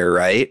 1 year,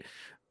 right?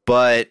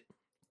 But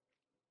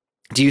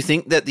do you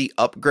think that the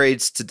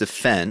upgrades to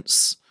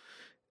defense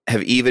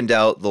have evened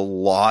out the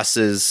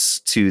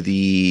losses to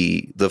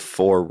the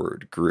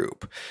forward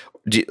group?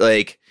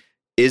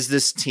 Is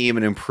this team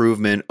an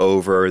improvement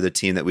over the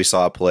team that we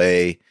saw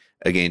play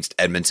against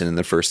Edmonton in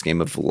the first game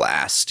of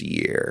last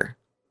year?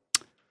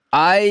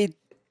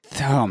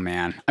 Oh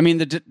man. I mean,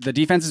 the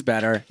defense is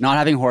better. Not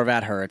having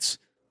Horvat hurts.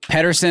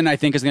 Pettersson, I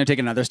think, is going to take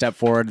another step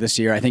forward this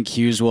year. I think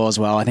Hughes will as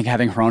well. I think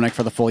having Hronek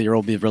for the full year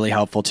will be really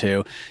helpful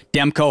too.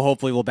 Demko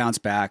hopefully will bounce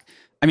back.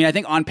 I mean, I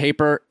think on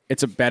paper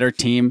it's a better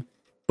team,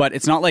 but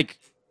it's not like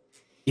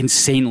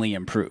insanely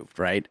improved,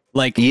 right?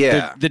 Like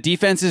the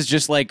defense is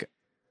just like,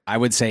 I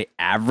would say,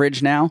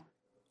 average now.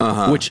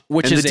 Which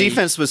is the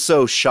defense was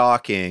so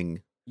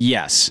shocking.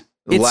 Yes.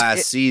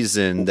 Last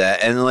season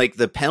and like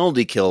the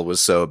penalty kill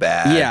was so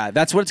bad. Yeah,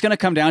 that's what it's going to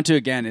come down to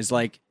again, is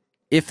like,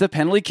 if the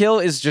penalty kill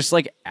is just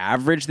like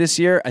average this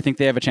year, I think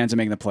they have a chance of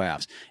making the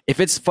playoffs. If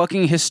it's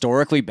fucking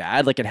historically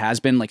bad, like it has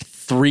been like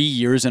 3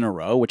 years in a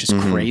row, which is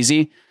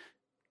crazy,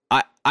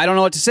 I don't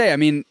know what to say. I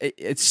mean,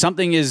 it's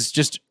something is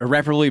just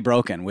irreparably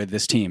broken with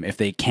this team if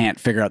they can't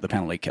figure out the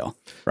penalty kill,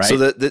 right? So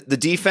the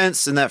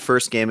defense in that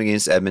first game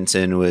against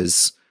Edmonton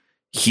was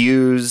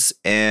Hughes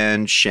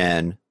and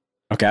Shen.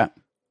 Okay.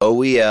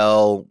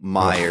 OEL,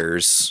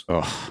 Myers,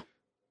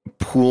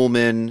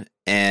 Poolman,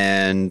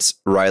 and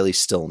Riley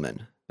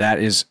Stillman. That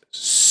is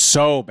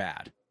so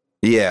bad.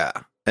 Yeah.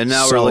 And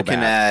now we're looking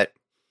at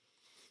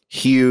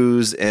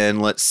Hughes and,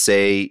 let's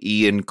say,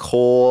 Ian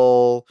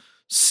Cole,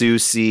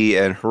 Susie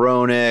and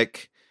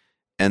Hronek,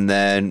 and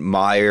then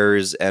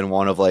Myers and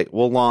one of like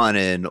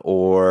Wolanin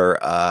or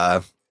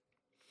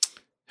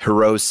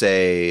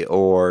Hirose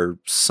or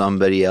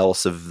somebody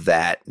else of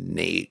that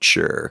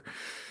nature.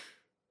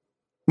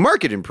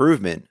 Market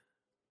improvement.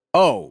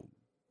 Oh,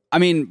 I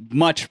mean,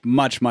 much,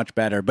 much, much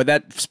better. But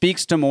that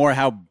speaks to more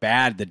how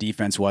bad the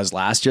defense was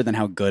last year than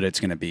how good it's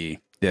going to be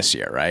this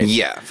year, right?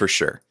 Yeah, for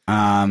sure.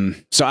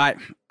 So I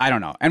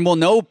don't know. And we'll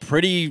know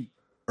pretty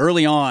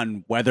early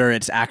on whether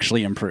it's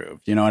actually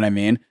improved. You know what I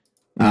mean?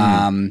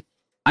 I'm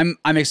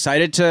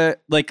excited to,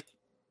 like,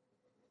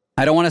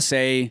 I don't want to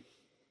say,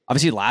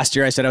 obviously last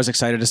year I said I was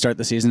excited to start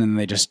the season and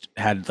they just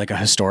had like a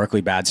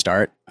historically bad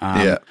start.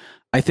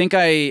 I think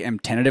I am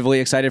tentatively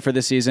excited for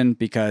this season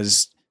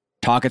because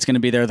Tocchet's going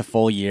to be there the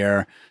full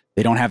year.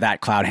 They don't have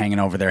that cloud hanging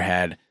over their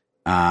head.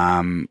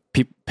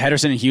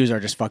 Pettersson and Hughes are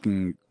just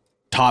fucking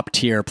top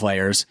tier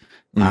players.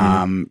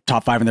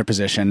 Top 5 in their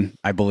position,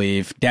 I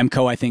believe.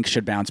 Demko, I think,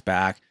 should bounce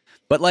back.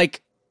 But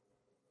like,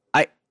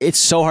 it's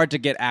so hard to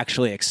get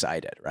actually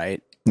excited,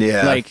 right?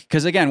 Yeah. Like,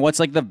 because again, what's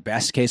like the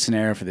best case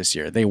scenario for this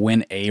year? They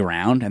win a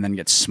round and then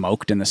get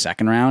smoked in the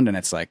second round. And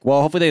it's like,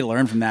 well, hopefully they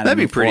learn from that. That'd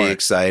be pretty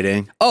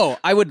exciting. Oh,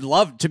 I would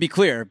love, to be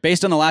clear,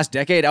 based on the last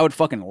decade, I would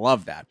fucking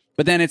love that.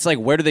 But then it's like,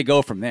 where do they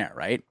go from there,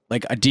 right?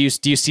 Like, do you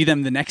see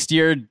them the next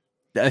year?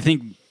 I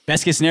think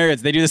best case scenario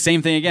is they do the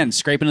same thing again,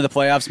 scrape into the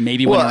playoffs,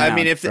 maybe win a round. I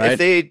mean, if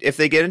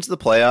they get into the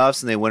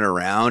playoffs and they win a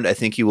round, I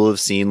think you will have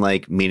seen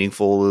like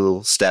meaningful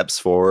little steps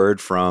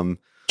forward from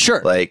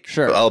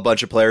a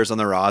bunch of players on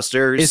the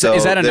roster. Is that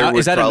enough? There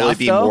would probably enough,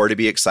 be though? more to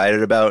be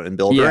excited about and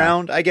build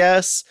around, I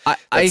guess.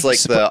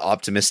 That's the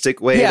optimistic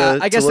way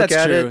I guess look that's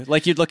at true. it.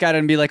 Like, you'd look at it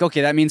and be like,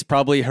 okay, that means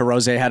probably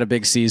Hirose had a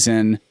big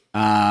season.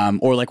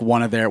 Or like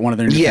one of their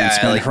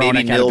defensemen, like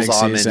maybe Nils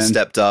Ahman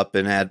stepped up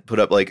and had put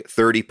up like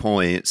 30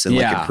 points and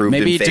like improved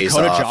maybe in face-offs.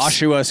 Dakota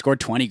Joshua scored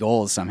 20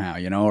 goals somehow, or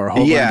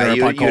you'd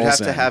have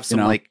to have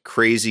some like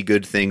crazy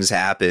good things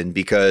happen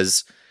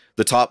because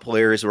the top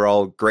players were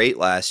all great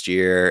last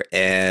year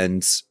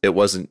and it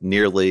wasn't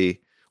nearly,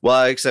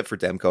 well, except for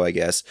Demko, I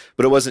guess,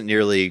 but it wasn't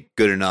nearly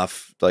good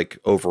enough like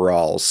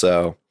overall.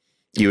 So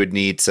you would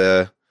need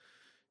to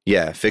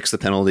fix the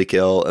penalty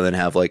kill, and then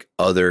have like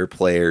other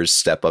players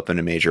step up in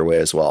a major way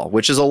as well,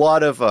 which is a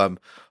lot of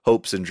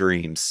hopes and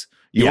dreams.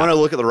 You want to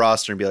look at the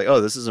roster and be like,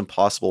 oh, this is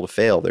impossible to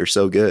fail. They're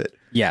so good.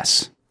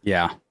 Yes.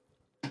 Yeah.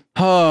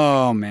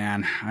 Oh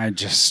man, I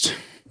just.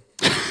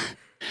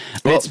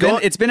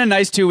 It's been a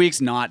nice 2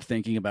 weeks not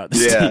thinking about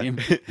this team.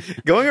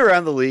 Going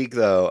around the league,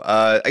 though,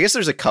 I guess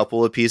there's a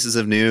couple of pieces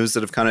of news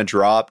that have kind of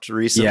dropped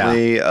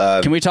recently.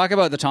 Yeah. Can we talk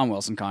about the Tom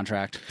Wilson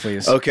contract,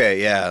 please?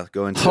 Okay, yeah.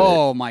 Go into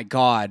it. My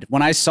God.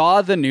 When I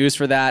saw the news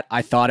for that,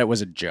 I thought it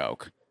was a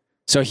joke.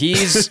 So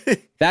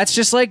that's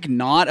just like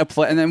not a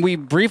play. And then we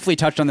briefly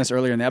touched on this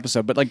earlier in the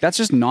episode, but like that's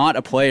just not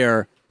a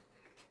player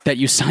that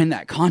you sign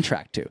that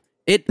contract to.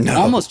 It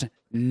almost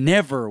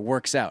never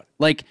works out.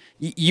 Like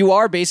you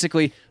are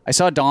basically, I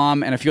saw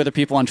Dom and a few other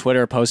people on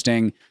Twitter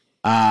posting,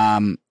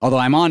 although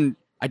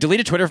I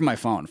deleted Twitter from my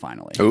phone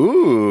finally.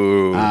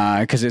 Ooh.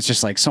 Cause it's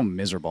just like so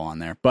miserable on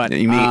there. But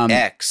you mean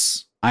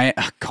X?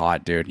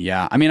 God, dude.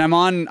 Yeah. I mean,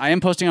 I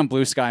am posting on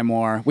Blue Sky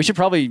more. We should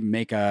probably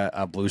make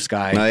a Blue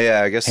Sky. Oh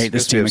yeah. I guess hate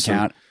this team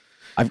account.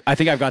 I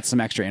think I've got some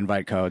extra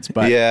invite codes,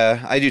 but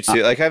yeah, I do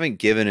too. Like I haven't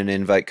given an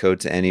invite code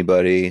to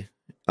anybody.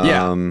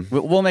 Yeah,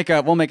 we'll make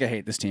a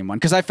hate this team one,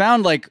 because I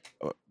found like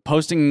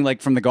posting like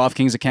from the Golf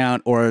Kings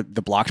account or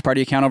the Blocked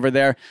Party account over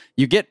there,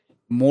 you get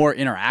more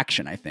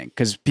interaction. I think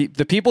because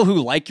the people who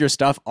like your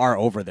stuff are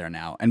over there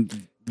now,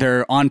 and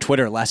they're on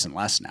Twitter less and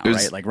less now,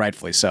 right? Like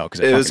rightfully so, because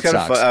it was kind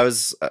of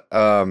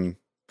fun.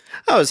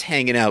 I was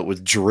hanging out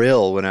with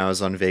Drill when I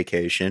was on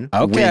vacation.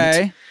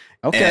 Okay.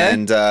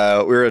 And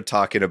we were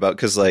talking about,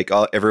 because like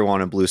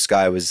everyone in Blue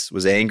Sky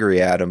was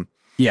angry at him.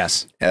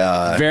 Yes.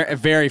 Very,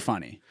 very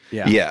funny.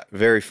 Yeah,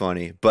 very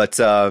funny. But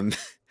I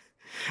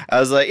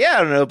was like, yeah,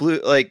 I don't know.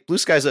 Blue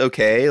Sky's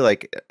okay.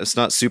 Like it's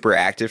not super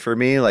active for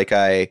me. Like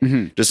I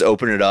just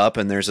open it up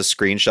and there's a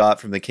screenshot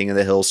from the King of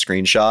the Hill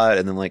screenshot,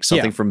 and then like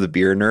something from the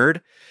Beer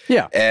Nerd.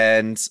 Yeah.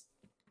 And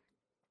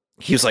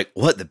he was like,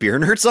 what, the Beer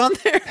Nerd's on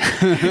there?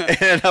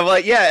 And I'm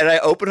like, yeah. And I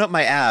open up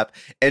my app,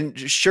 and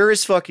sure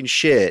as fucking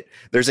shit,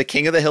 there's a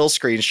King of the Hill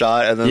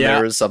screenshot, and then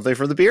there was something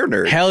from the Beer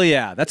Nerd. Hell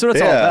yeah. That's what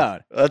it's all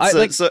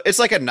about. So it's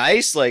like a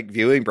nice like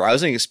viewing,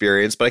 browsing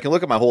experience, but I can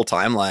look at my whole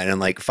timeline in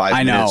like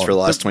 5 minutes for the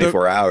last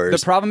 24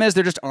 hours. The problem is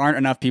there just aren't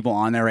enough people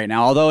on there right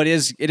now, although it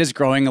is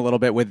growing a little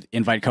bit with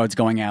invite codes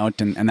going out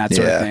and that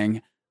sort of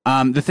thing.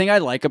 The thing I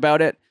like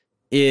about it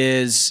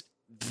is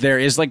there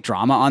is like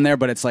drama on there,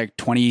 but it's like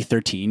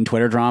 2013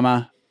 Twitter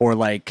drama or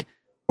like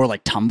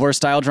Tumblr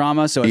style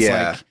drama. So it's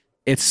like,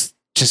 it's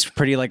just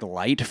pretty like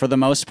light for the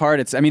most part.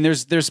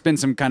 There's been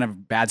some kind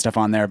of bad stuff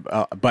on there,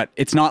 but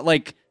it's not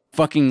like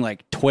fucking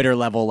like Twitter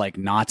level, like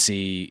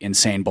Nazi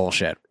insane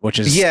bullshit, which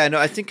is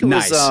I think it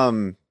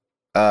was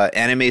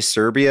Anime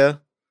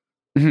Serbia,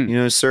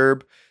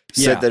 Serb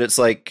said that it's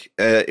like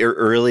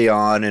early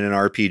on in an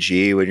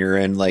RPG when you're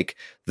in like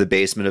the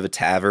basement of a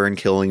tavern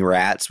killing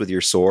rats with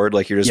your sword,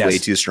 like you're just way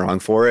too strong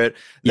for it.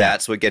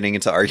 That's what getting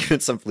into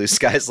arguments on Blue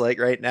Sky's like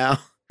right now.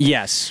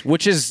 Yes,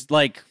 which is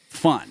like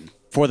fun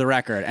for the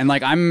record, and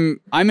like I'm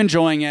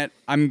enjoying it.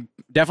 I'm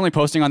definitely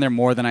posting on there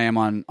more than I am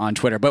on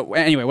Twitter. But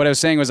anyway, what I was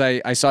saying was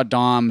I saw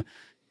Dom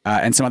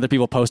and some other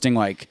people posting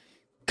like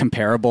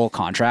comparable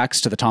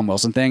contracts to the Tom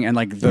Wilson thing, and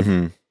like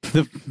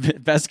the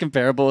best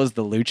comparable is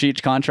the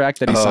Lucic contract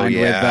that he signed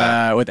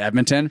with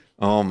Edmonton.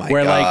 Oh my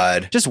where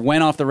God. Like just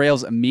went off the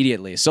rails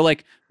immediately. So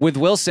like with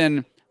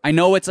Wilson, I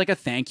know it's like a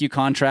thank you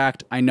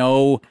contract. I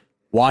know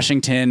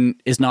Washington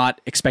is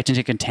not expecting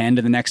to contend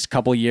in the next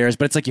couple of years,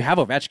 but it's like you have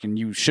Ovechkin,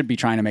 you should be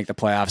trying to make the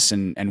playoffs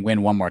and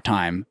win one more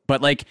time.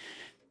 But like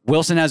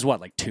Wilson has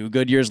what, like 2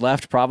 good years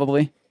left,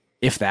 probably,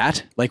 if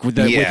that. Like with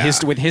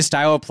his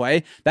style of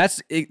play,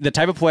 that's the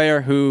type of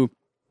player who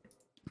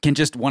can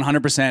just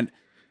 100%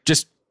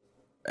 just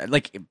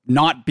like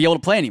not be able to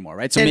play anymore,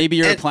 right? So maybe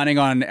you're planning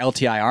on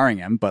LTIRing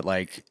him, but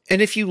like,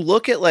 and if you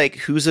look at like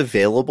who's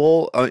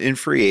available in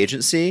free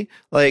agency,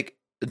 like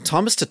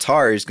Thomas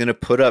Tatar is going to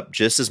put up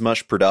just as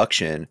much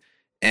production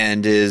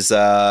and is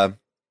a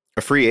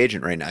free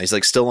agent right now. He's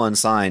like still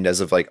unsigned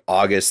as of like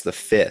August the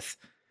 5th.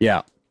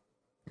 Yeah.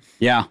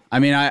 Yeah. I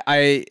mean,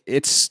 I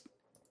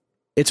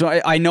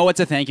know it's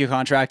a thank you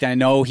contract. And I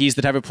know he's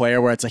the type of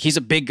player where it's like, he's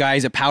a big guy.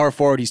 He's a power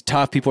forward. He's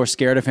tough. People are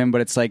scared of him,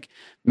 but it's like,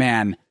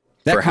 man,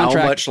 that for contract,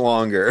 how much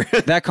longer?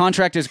 That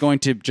contract is going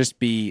to just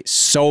be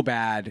so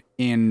bad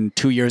in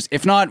 2 years,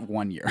 if not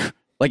 1 year.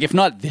 Like, if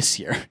not this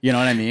year. You know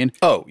what I mean?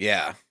 Oh,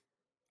 yeah.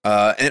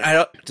 And I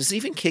don't. Does it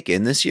even kick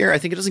in this year? I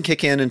think it doesn't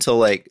kick in until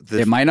like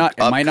it might not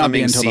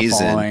be until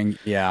season. The following.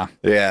 Yeah.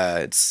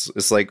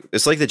 It's like the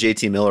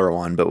JT Miller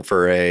one, but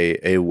for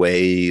a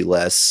way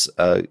less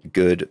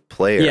good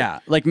player. Yeah,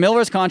 like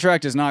Miller's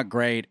contract is not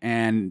great,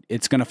 and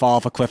it's going to fall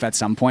off a cliff at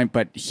some point.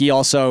 But he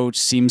also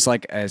seems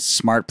like a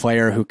smart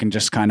player who can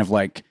just kind of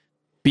like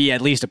be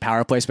at least a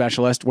power play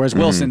specialist. Whereas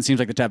Wilson seems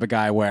like the type of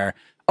guy where,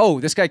 oh,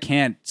 this guy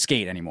can't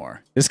skate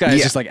anymore. This guy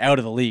is just like out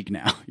of the league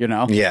now, you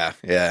know? Yeah.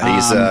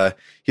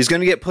 He's going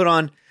to get put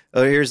on.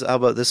 Oh, how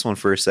about this one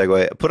for a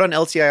segue? Put on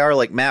LTIR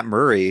like Matt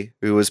Murray,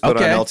 who was put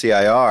on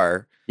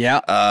LTIR.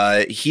 Yeah.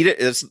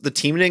 The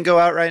team didn't go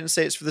out right and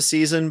say it's for the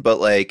season, but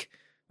like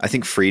I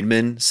think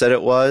Friedman said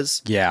it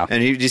was. Yeah.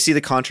 And do you see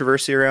the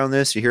controversy around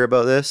this? You hear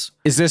about this?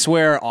 Is this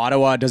where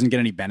Ottawa doesn't get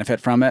any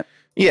benefit from it?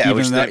 Yeah, Even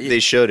which though- they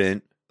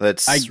shouldn't.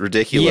 That's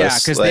ridiculous.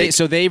 Yeah,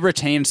 because they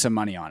retained some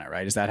money on it,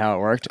 right? Is that how it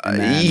worked? And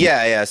then-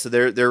 yeah. So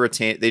they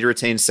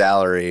retain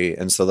salary,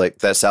 and so like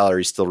that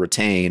salary is still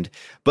retained.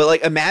 But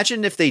like,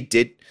 imagine if they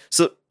did.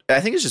 So I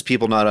think it's just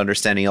people not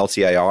understanding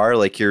LTIR.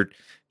 Like you're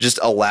just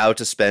allowed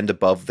to spend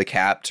above the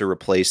cap to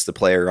replace the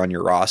player on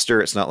your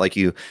roster. It's not like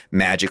you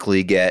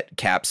magically get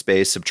cap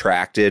space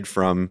subtracted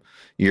from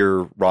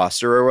your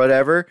roster or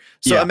whatever.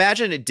 So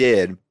imagine it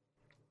did,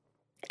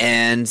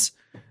 and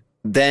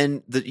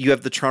then you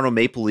have the Toronto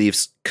Maple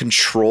Leafs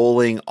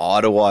controlling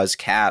Ottawa's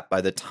cap by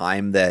the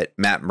time that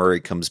Matt Murray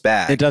comes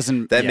back. It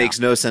doesn't. That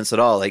makes no sense at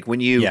all. Like when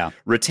you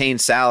retain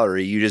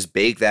salary, you just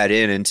bake that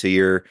into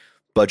your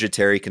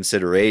budgetary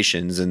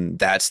considerations, and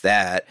that's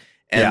that.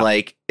 And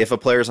like if a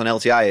player's on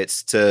LTI,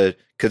 it's to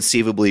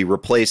conceivably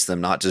replace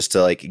them, not just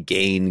to like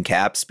gain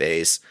cap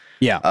space.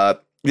 Yeah.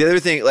 The other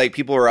thing, like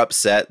people were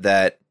upset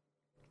that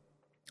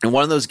in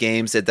one of those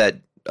games that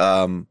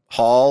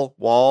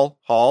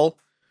Hall,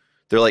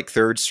 they're like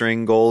third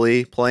string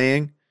goalie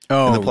playing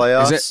in the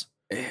playoffs.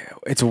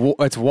 It's Woll,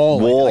 like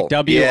WOLL,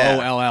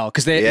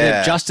 because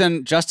they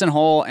Justin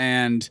Hall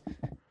and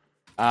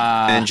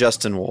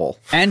Justin Woll.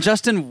 And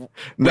Justin.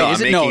 No, wait,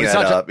 is it? No, it's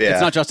not.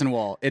 It's not Justin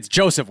Woll. It's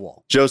Joseph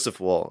Woll. Joseph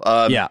Woll.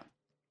 Yeah.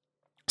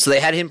 So they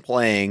had him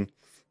playing,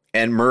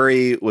 and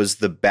Murray was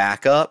the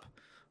backup,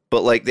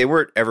 but like they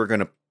weren't ever going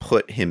to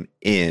put him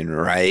in,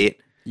 right?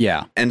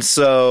 Yeah. And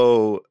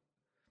so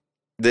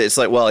it's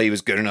like, well, he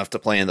was good enough to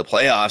play in the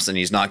playoffs, and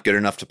he's not good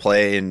enough to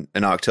play in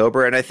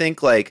October. And I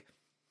think like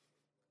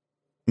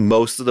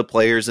most of the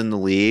players in the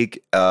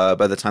league, by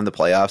the time the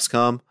playoffs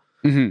come,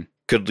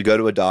 could go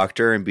to a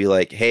doctor and be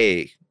like,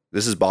 hey,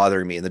 this is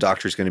bothering me. And the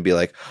doctor's going to be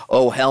like,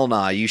 oh, hell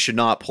nah, you should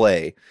not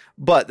play.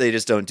 But they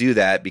just don't do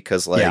that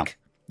because like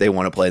they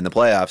want to play in the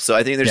playoffs. So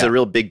I think there's a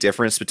real big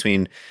difference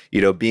between,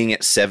 being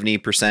at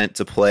 70%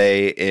 to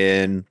play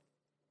in,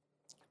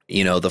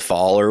 the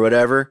fall or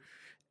whatever,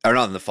 or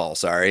not in the fall,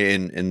 sorry,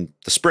 in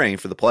the spring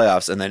for the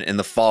playoffs. And then in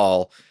the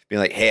fall being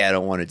like, hey, I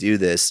don't want to do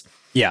this.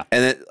 Yeah.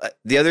 And then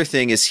the other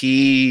thing is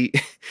he's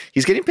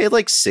getting paid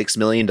like $6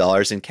 million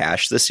in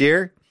cash this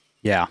year.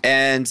 Yeah.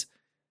 And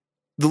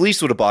the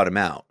Leafs would have bought him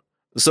out.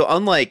 So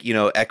unlike,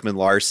 Ekman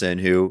Larson,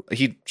 who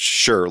he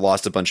sure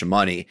lost a bunch of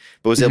money,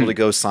 but was able to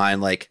go sign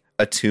like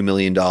a $2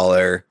 million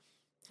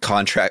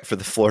contract for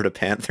the Florida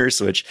Panthers,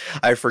 which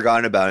I'd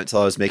forgotten about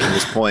until I was making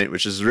this point,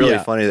 which is really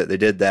funny that they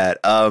did that.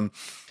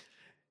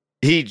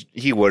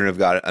 He wouldn't have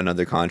got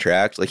another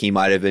contract. Like he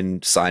might have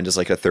been signed as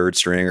like a third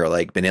string or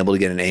like been able to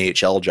get an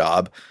AHL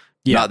job.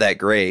 Not that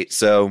great.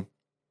 So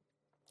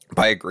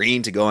by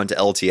agreeing to go into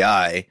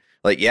LTI,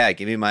 like,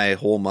 give me my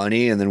whole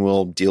money and then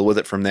we'll deal with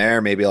it from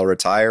there. Maybe I'll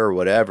retire or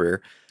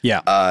whatever.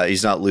 Yeah.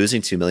 He's not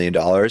losing $2 million.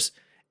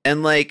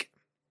 And like,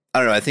 I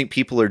don't know. I think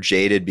people are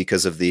jaded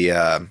because of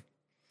the,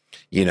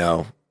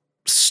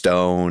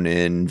 Stone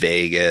in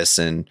Vegas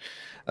and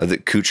the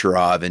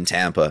Kucherov in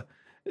Tampa.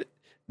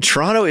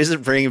 Toronto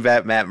isn't bringing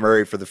back Matt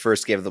Murray for the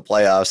first game of the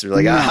playoffs. They're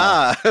like,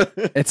 aha.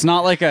 It's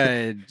not like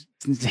a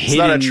it's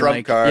not a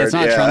trump card. Yeah, it's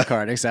not a trump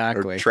card.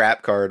 Exactly. Or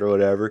trap card or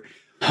whatever.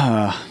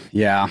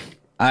 Yeah.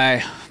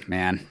 I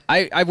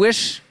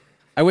wish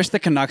the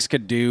Canucks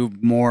could do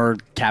more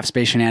cap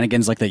space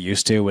shenanigans like they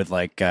used to with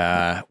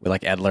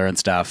Edler and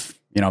stuff,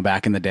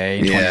 back in the day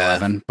in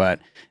 2011, but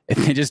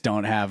they just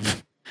don't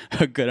have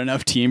a good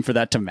enough team for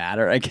that to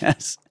matter, I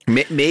guess.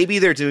 Maybe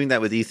they're doing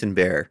that with Ethan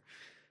Bear.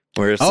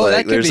 Where it's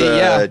like there's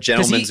a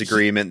gentleman's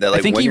agreement that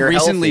like I think when he you're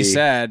recently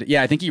healthy,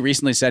 I think he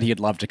recently said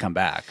he'd love to come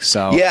back.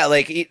 So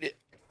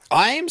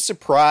I am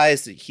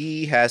surprised that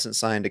he hasn't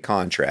signed a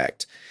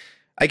contract.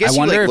 I guess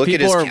you look at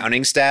his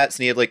counting stats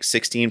and he had like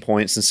 16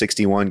 points in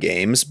 61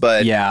 games,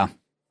 but yeah.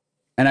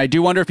 And I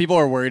do wonder if people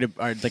are worried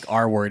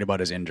about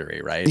his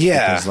injury, right?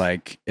 Yeah. Because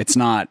like it's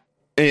not.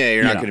 Yeah,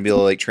 you're not going to be able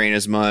to like train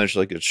as much,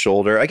 like his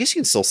shoulder. I guess you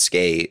can still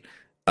skate.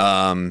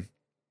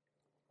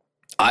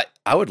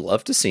 I would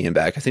love to see him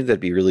back. I think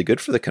that'd be really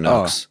good for the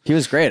Canucks. He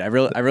was great. I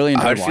really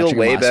enjoyed watching him. I'd feel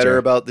way better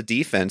about the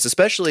defense,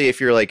 especially if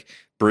you're like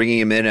bringing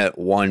him in at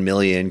 $1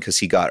 million because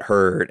he got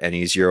hurt and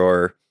he's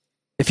your.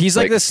 If he's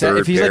like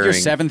if he's like your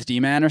seventh D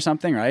man or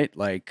something, right?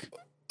 Like,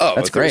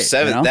 that's great.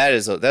 Seventh, that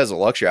is a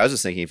luxury. I was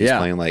just thinking if he's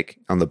playing like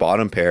on the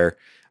bottom pair.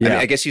 I mean,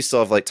 I guess you still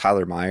have like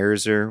Tyler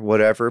Myers or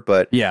whatever,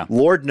 but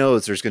Lord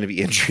knows there's going to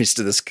be injuries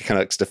to this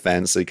Canucks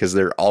defense because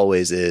there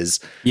always is.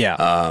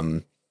 Yeah.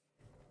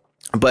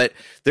 But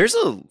there's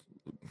a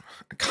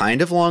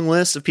kind of long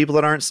list of people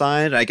that aren't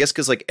signed. I guess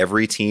because like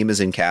every team is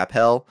in cap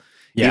hell.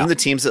 Yeah. Even the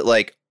teams that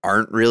like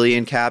aren't really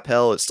in cap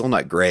hell, it's still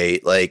not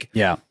great. Like,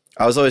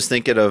 I was always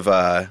thinking of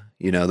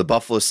the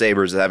Buffalo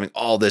Sabres having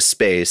all this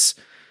space.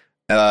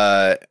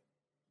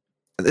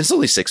 It's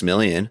only $6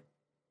 million.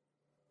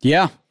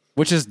 Yeah,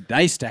 which is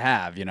nice to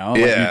have. Like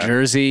New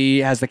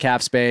Jersey has the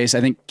cap space.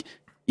 I think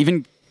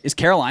even is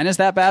Carolina's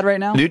that bad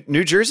right now?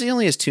 New Jersey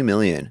only has $2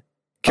 million.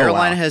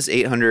 Carolina has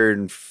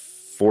 $840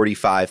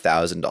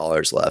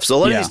 $45,000 left. So a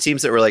lot of these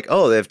teams that were like,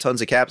 oh, they have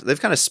tons of cap, they've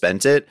kind of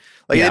spent it.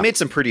 Like they made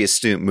some pretty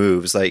astute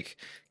moves. Like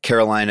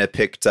Carolina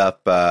picked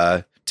up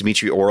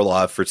Dmitry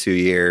Orlov for 2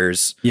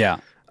 years. Yeah.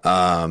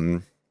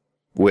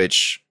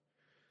 Which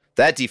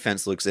that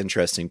defense looks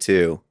interesting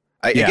too.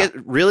 I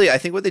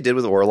think what they did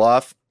with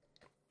Orlov,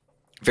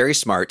 very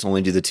smart to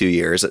only do the 2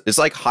 years. It's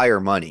like higher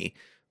money,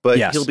 but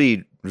he'll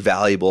be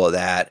valuable at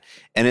that.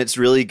 And it's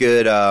really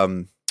good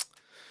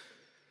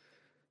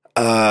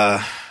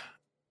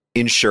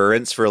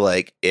insurance for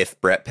like if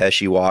Brett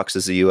Pesce walks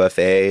as a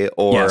UFA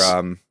or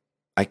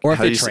or if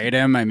they trade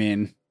him. I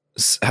mean,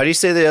 how do you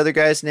say the other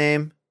guy's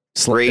name?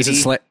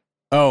 Brady?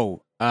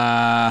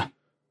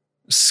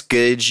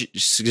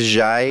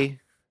 Skjai.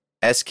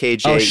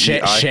 SKJ.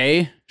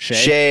 Shea.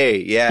 Shea.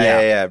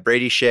 Yeah.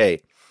 Brady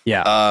Shea.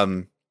 Yeah.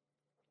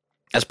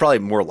 That's probably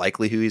more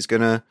likely who he's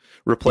gonna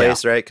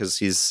replace, right? Because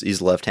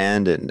he's left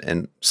hand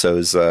and so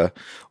is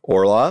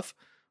Orlov.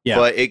 Yeah.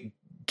 But it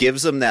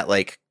gives them that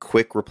like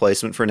quick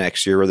replacement for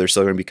next year where they're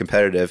still gonna be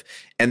competitive.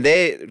 And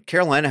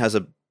Carolina has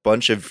a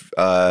bunch of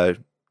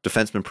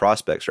defenseman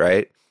prospects,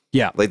 right?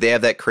 Yeah. Like they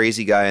have that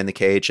crazy guy in the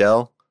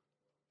KHL.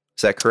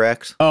 Is that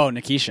correct? Oh,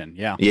 Nikishin,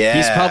 yeah.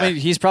 Yeah.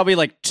 He's probably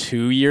like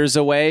 2 years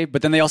away,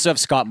 but then they also have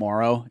Scott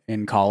Morrow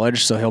in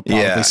college, so he'll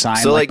probably sign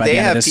so like by they the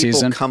end have of the people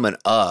season. coming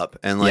up,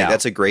 and like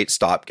that's a great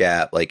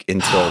stopgap like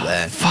until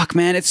then. Fuck,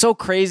 man, it's so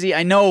crazy.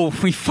 I know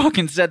we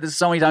fucking said this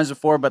so many times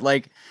before, but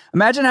like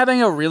imagine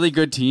having a really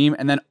good team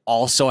and then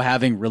also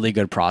having really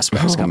good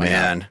prospects coming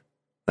up.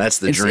 That's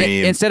the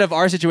dream. Instead of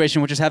our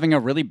situation, which is having a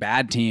really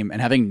bad team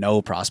and having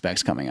no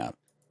prospects coming up.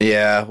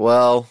 Yeah,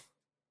 well,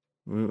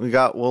 we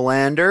got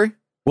Willander.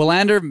 We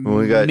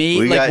got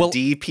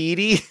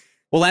DPD.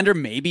 Willander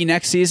maybe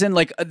next season.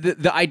 Like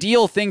the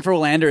ideal thing for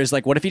Willander is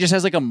like, what if he just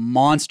has like a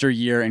monster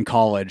year in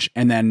college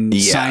and then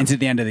signs at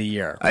the end of the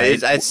year?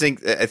 Right? I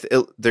think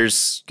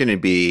there's going to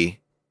be.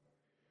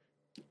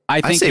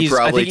 I think he's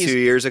probably 2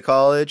 years of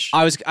college.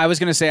 I was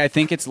going to say I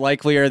think it's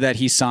likelier that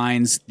he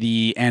signs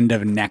the end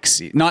of next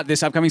season, not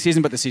this upcoming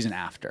season, but the season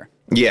after.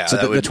 Yeah, so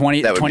the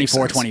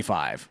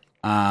 24-25.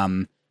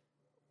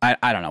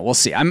 I don't know. We'll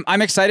see.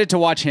 I'm excited to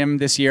watch him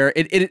this year.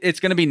 It's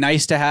going to be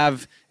nice to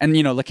have, and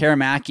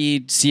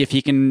Lekkerimäki, see if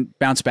he can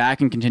bounce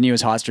back and continue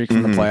his hot streak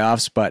from the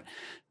playoffs. But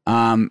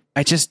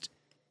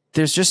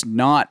there's just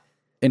not,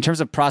 in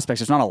terms of prospects,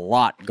 there's not a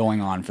lot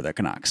going on for the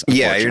Canucks.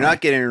 Yeah, you're not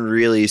getting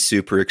really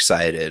super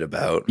excited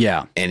about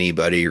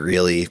anybody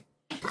really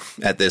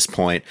at this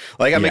point.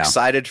 Like I'm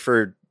excited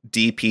for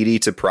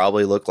DPD to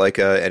probably look like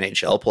a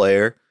NHL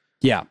player.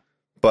 Yeah.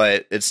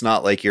 But it's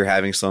not like you're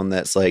having someone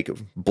that's like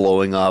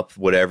blowing up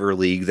whatever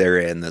league they're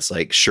in. That's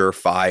like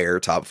surefire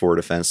top four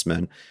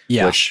defenseman.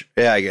 Yeah. Which,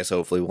 I guess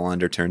hopefully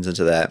Willander turns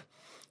into that.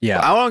 Yeah.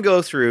 But I want to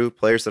go through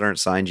players that aren't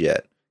signed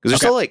yet because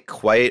there's still like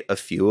quite a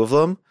few of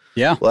them.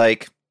 Yeah.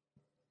 Like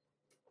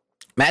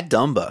Matt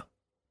Dumba,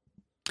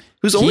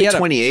 who's only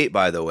 28,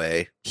 by the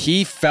way.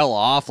 He fell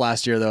off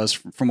last year, though,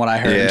 from what I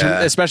heard,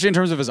 especially in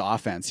terms of his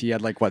offense. He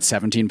had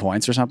 17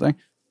 points or something?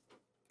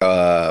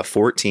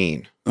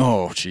 14.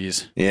 Oh,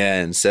 jeez.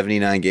 Yeah, in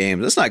 79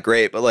 games. That's not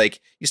great, but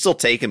you still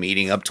take him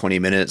eating up 20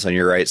 minutes on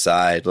your right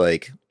side. I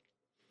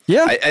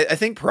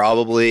think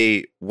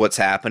probably what's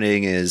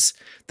happening is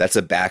that's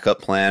a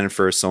backup plan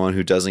for someone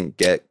who doesn't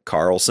get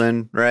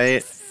Carlson,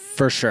 right?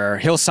 For sure.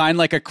 He'll sign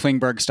a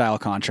Klingberg style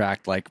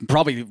contract,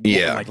 probably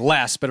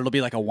less, but it'll be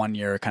a 1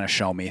 year kind of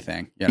show me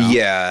thing.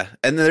 Yeah.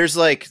 And there's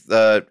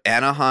the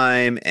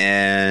Anaheim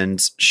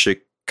and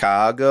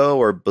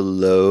Chicago are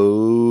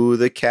below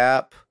the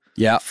cap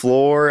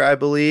floor, I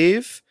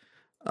believe.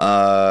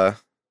 So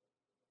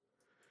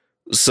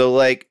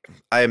I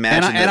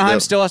imagine Anaheim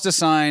still has to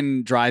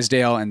sign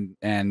Drysdale and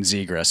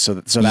Zegras, so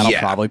that'll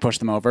probably push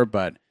them over.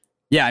 But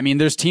yeah, I mean,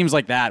 there's teams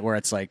like that where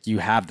it's you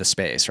have the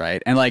space,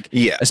 right? And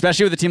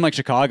especially with a team like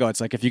Chicago, it's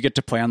if you get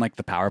to play on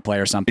the power play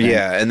or something.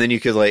 Yeah, and then you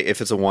could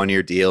if it's a 1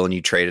 year deal and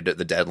you trade it at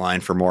the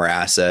deadline for more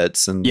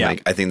assets, and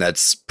I think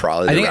that's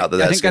probably the route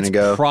that's going to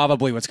go.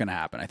 Probably what's going to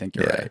happen. I think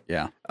you're right.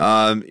 Yeah.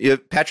 You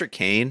have Patrick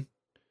Kane.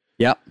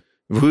 Yep.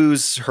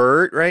 Who's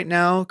hurt right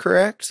now?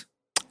 Correct.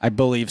 I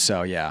believe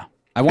so. Yeah.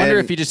 I wonder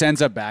if he just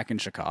ends up back in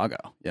Chicago.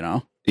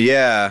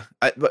 Yeah.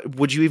 But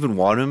would you even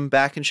want him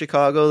back in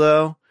Chicago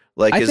though?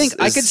 I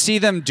think I could see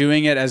them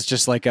doing it as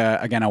just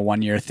a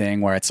 1 year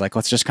thing where it's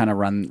let's just kind of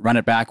run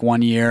it back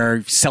 1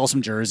 year, sell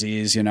some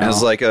jerseys,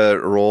 As a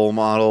role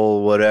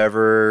model,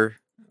 whatever.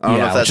 I don't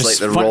know if that's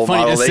the role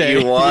model that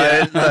you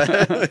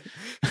want.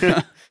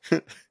 Yeah.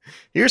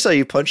 Here's how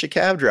you punch a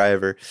cab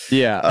driver.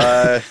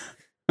 Yeah.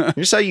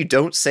 Here's how you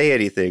don't say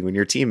anything when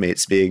your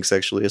teammate's being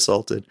sexually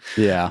assaulted.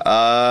 Yeah.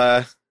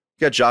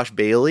 You got Josh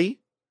Bailey.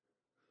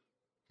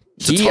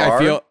 I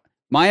feel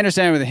my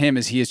understanding with him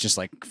is he is just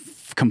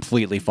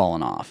completely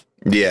fallen off.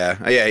 Yeah.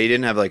 He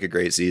didn't have a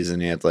great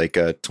season. He had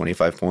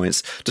 25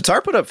 points.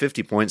 Tatar put up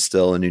 50 points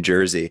still in New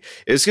Jersey.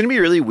 It's going to be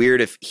really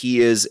weird if he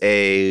is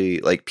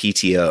a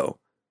PTO.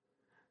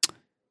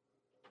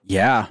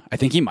 Yeah, I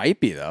think he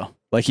might be though.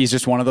 He's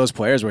just one of those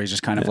players where he's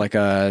just kind of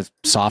a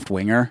soft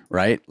winger,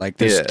 right?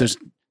 There's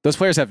Those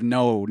players have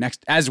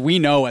as we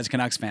know as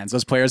Canucks fans,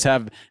 those players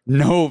have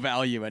no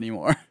value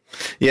anymore.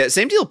 Yeah,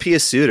 same deal.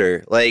 Pius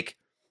Suter, like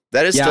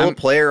that is still a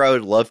player I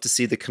would love to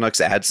see the Canucks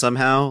add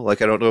somehow.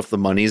 Like I don't know if the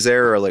money's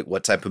there or like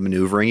what type of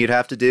maneuvering you'd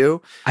have to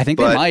do. I think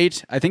they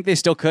might. I think they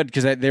still could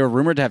because they were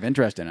rumored to have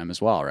interest in him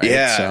as well, right?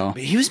 Yeah, so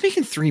but he was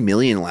making $3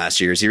 million last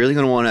year. Is he really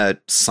going to want to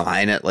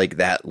sign at like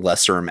that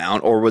lesser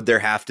amount, or would there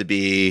have to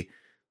be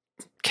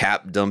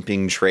cap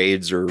dumping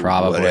trades or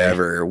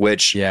whatever?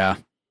 Which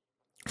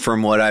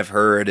from what I've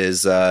heard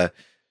is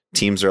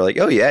teams are like,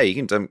 oh yeah, you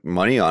can dump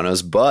money on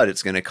us, but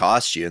it's going to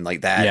cost you, and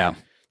like that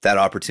that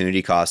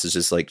opportunity cost is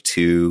just like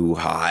too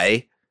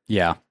high.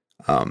 Yeah.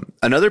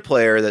 Another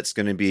player that's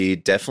going to be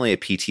definitely a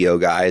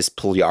PTO guy is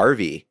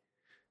Puljujarvi.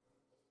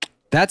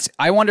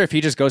 I wonder if he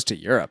just goes to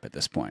Europe at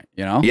this point,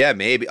 you know? Yeah,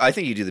 maybe. I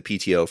think you do the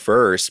PTO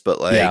first, but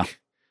like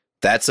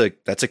that's a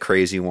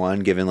crazy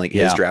one given like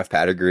his draft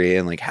pedigree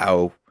and like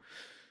how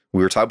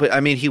we were talking. But I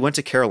mean, he went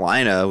to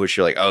Carolina, which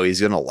you're like, oh, he's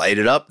going to light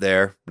it up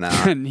there.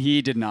 Nah. And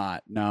he did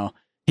not. No.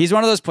 He's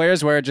one of those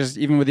players where just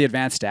even with the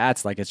advanced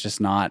stats, like it's just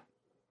not.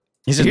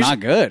 He's just not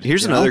good.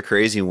 Here's another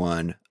crazy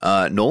one.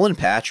 Nolan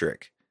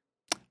Patrick.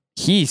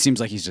 He seems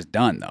like he's just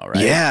done though,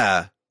 right?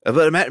 Yeah.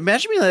 But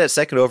imagine being that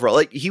second overall.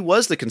 Like he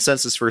was the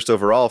consensus first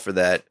overall for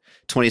that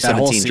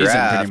 2017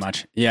 draft. Pretty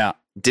much. Yeah.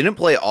 Didn't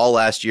play all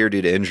last year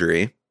due to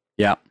injury.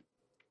 Yeah.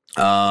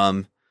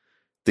 The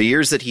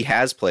years that he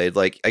has played,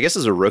 like I guess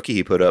as a rookie,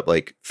 he put up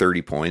like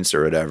 30 points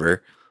or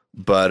whatever.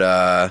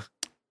 But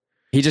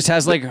he just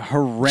has like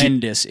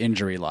horrendous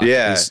injury luck.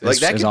 Yeah, like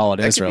that is all it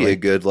is. That could really be a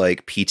good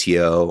like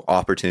PTO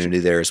opportunity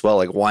there as well.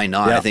 Like why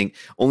not? Yeah. I think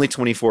only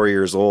 24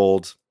 years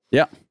old.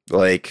 Yeah,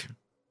 like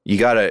you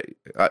gotta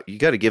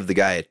give the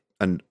guy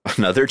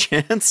another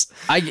chance.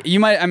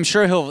 I'm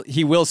sure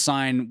he will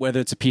sign, whether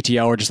it's a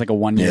PTO or just like a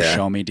 1 year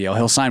show me deal.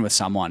 He'll sign with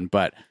someone,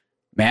 but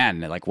man,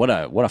 like what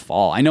a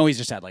fall. I know he's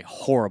just had like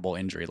horrible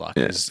injury luck.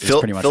 Yeah. Is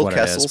pretty much Phil what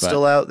Kessel's it is. But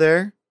still out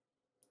there.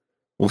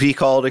 Will he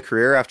call it a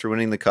career after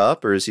winning the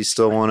cup, or does he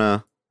still want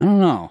to? I don't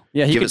know.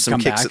 Yeah, he give could it some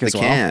come kicks back at as the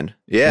well. can.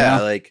 Yeah,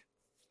 like,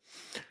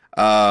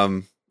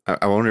 I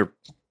wonder.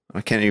 I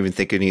can't even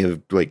think of any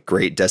of like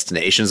great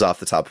destinations off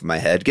the top of my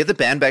head. Get the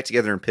band back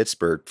together in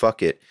Pittsburgh.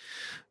 Fuck it.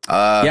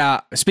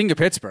 Yeah. Speaking of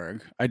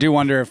Pittsburgh, I do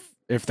wonder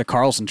if the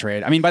Carlson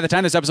trade. I mean, by the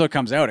time this episode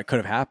comes out, it could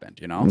have happened.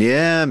 You know?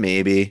 Yeah,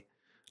 maybe.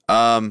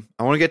 I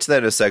want to get to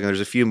that in a second.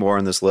 There's a few more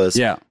on this list.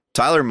 Yeah.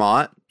 Tyler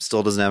Mott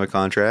still doesn't have a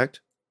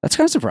contract. That's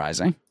kind of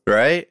surprising,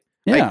 right?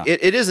 Yeah. Like,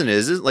 it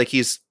isn't like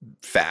he's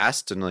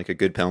fast and like a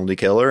good penalty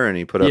killer, and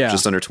he put up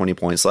just under 20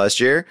 points last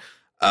year.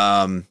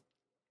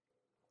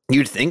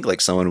 You'd think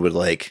like someone would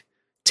like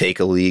take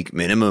a league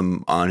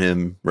minimum on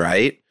him,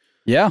 right?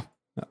 Yeah.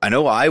 I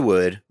know I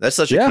would. That's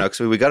such a Canucks.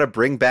 We got to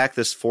bring back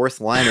this fourth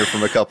liner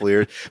from a couple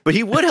years, but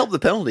he would help the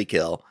penalty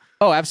kill.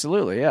 Oh,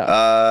 absolutely.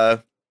 Yeah.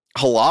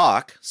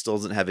 Halak still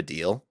doesn't have a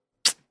deal.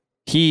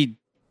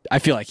 I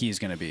feel like he's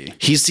going to be.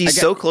 He's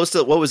so close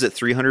to, what was it,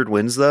 300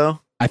 wins though?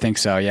 I think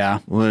so. Yeah.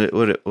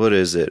 What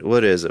is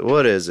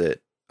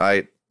it?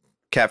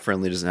 Cap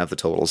Friendly doesn't have the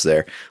totals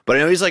there, but I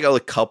know he's like a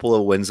couple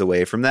of wins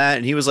away from that,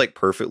 and he was like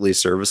perfectly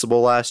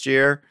serviceable last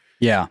year.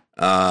 Yeah.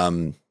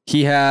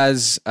 He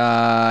has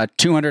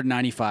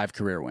 295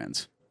 career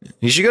wins.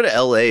 He should go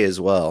to LA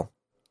as well.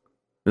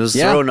 Just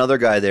throw another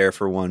guy there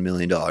for $1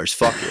 million.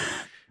 Fuck it.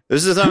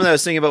 This is something I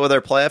was thinking about with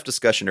our playoff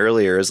discussion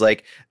earlier. Is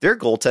like their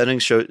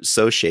goaltending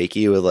so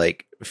shaky with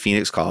like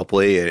Phoenix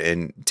Copley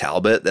and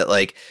Talbot that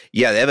like,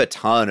 yeah, they have a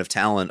ton of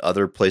talent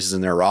other places in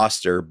their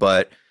roster,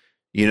 but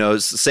you know,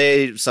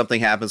 say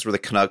something happens where the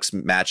Canucks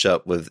match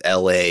up with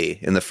LA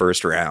in the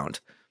first round.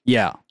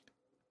 Yeah.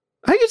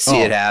 I could see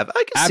it happen.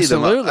 I can see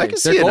them. I can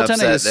see an upset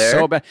is there.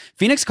 So bad.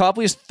 Phoenix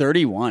Copley is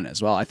 31 as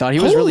well. I thought he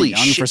was really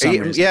young for some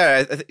reason.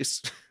 Yeah, I think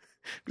it's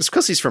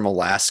because he's from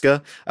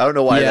Alaska. I don't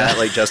know why that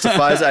like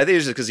justifies it. I think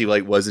it's just because he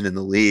like wasn't in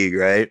the league,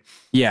 right?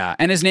 Yeah,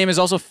 and his name is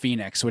also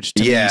Phoenix, which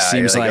to me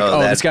seems like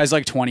this guy's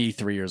like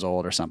 23 years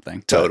old or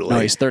something. Totally. But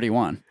no, he's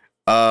 31.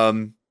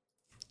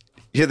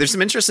 Yeah, there's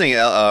some interesting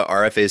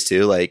RFAs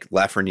too. Like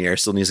Lafreniere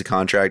still needs a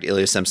contract.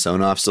 Ilya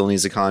Samsonov still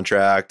needs a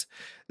contract.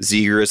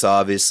 Zegras,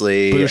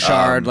 obviously.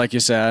 Bouchard, like you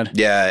said.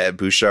 Yeah,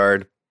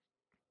 Bouchard.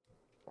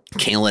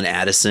 Kalen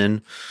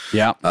Addison.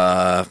 Yeah.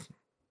 I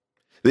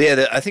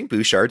think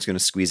Bouchard's going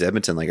to squeeze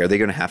Edmonton. Like, are they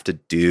going to have to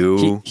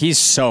do... He's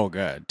so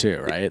good, too,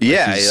 right? Like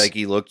yeah,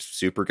 he looked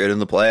super good in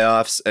the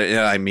playoffs.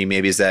 I mean,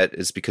 maybe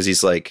it's because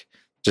he's like,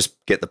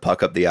 just get the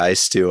puck up the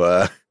ice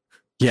to...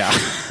 to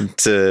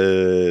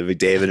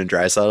McDavid and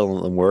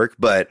Draisaitl and work.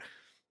 But,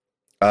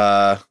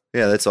 yeah,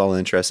 that's all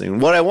interesting.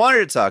 What I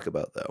wanted to talk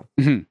about, though...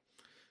 Mm-hmm.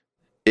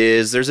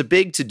 is there's a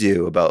big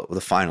to-do about the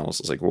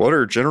finals. It's like, what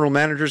are general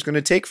managers going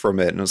to take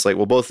from it? And it's like,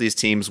 well, both these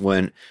teams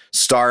went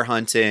star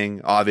hunting.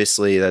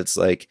 Obviously, that's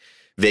like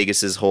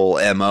Vegas's whole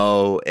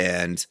MO.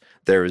 And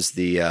there was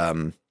the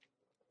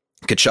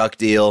Tkachuk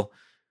deal.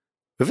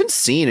 We haven't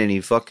seen any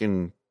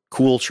fucking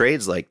cool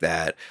trades like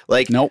that.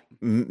 Like, nope.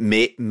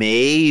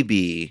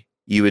 Maybe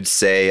you would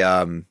say,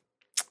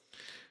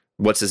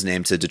 what's his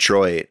name to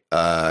Detroit?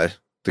 The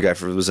guy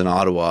who was in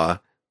Ottawa.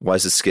 why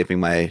is it skipping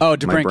my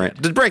DeBrincat. brain?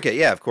 DeBrincat,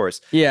 yeah, of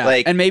course. Yeah,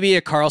 like, and maybe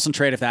a Carlson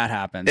trade if that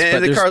happens.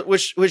 And the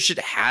which it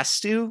has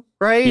to,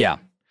 right? Yeah.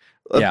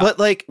 But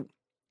like,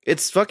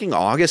 it's fucking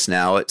August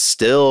now. It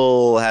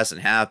still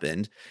hasn't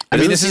happened. I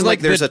mean, this is like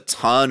there's a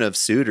ton of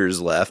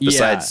suitors left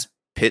besides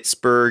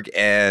Pittsburgh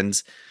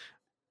and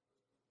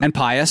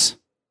Pius.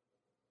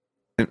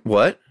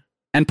 What?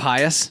 And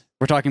Pius.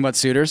 We're talking about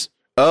suitors.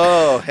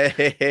 Oh,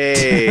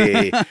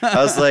 hey.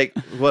 I was like,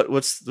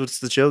 what's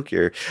the joke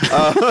here?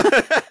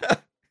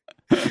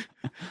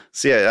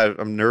 See,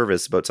 I'm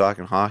nervous about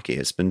talking hockey.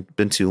 It's been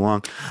too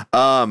long.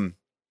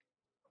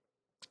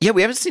 Yeah,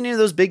 we haven't seen any of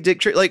those big dick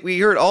trades. Like, we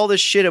heard all this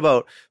shit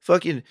about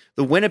fucking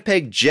the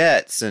Winnipeg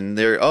Jets and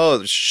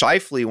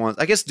Scheifele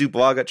wants. I guess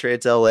Dubois got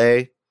traded to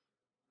LA.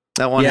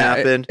 That one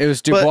happened. It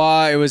was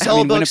Dubois. It was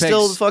Hellebuyck's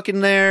still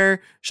fucking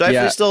there.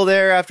 Scheifele's still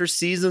there after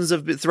seasons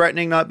of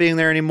threatening not being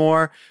there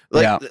anymore.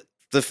 Like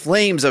the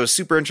Flames, I was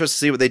super interested to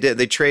see what they did.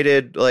 They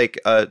traded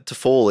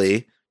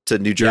Toffoli to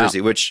New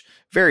Jersey, which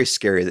very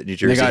scary that New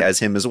Jersey has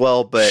him as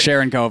well. But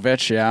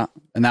Sharangovich,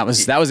 and that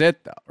was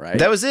it though, right?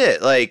 That was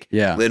it. Like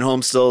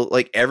Lindholm's still,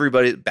 like,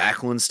 everybody,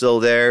 Backlund's still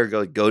there.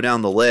 Go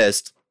down the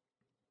list,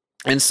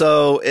 and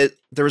so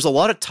there was a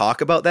lot of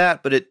talk about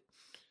that, but it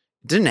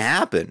didn't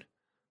happen.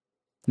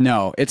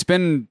 No, it's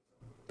been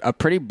a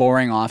pretty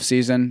boring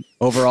offseason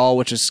overall,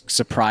 which is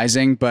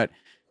surprising. But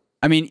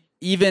I mean,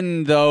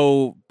 even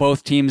though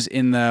both teams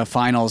in the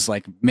finals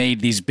like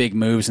made these big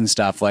moves and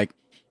stuff, like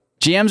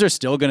GMs are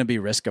still going to be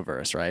risk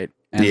averse, right?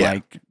 And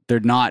like they're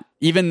not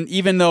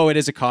even though it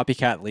is a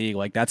copycat league,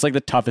 like that's like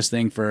the toughest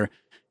thing for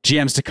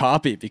GMs to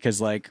copy,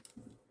 because like,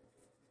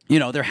 you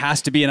know, there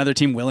has to be another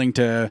team willing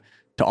to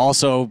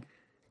also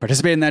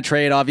participate in that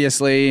trade,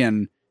 obviously.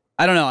 And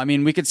I don't know. I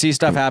mean, we could see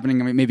stuff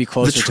happening maybe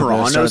closer to the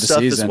Toronto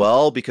stuff as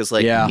well, because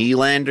like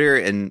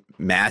Nylander and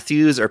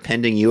Matthews are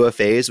pending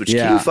UFAs, which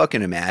can you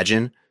fucking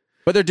imagine?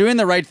 But they're doing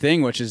the right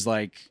thing, which is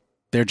like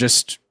they're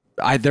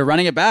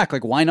running it back.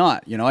 Like, why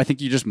not? You know, I think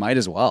you just might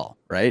as well,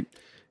 right?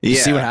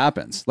 See what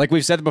happens. Like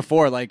we've said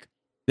before, like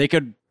they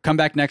could come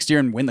back next year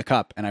and win the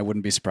cup, and I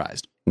wouldn't be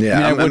surprised.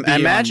 Yeah, I mean,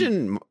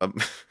 imagine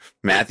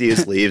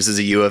Matthews leaves as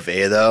a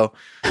UFA though.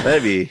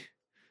 That'd be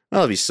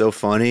so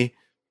funny.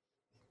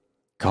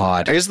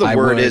 God, I guess the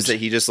word is that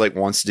he just like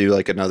wants to do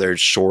like another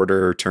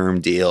shorter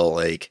term deal.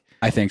 Like,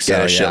 I think so.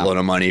 Get a shitload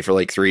of money for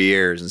like 3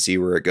 years and see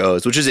where it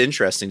goes, which is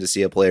interesting to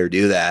see a player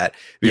do that.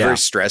 It'd be very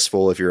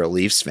stressful if you're a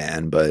Leafs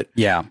fan, but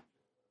yeah.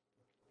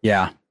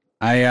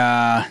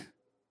 I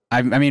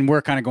mean,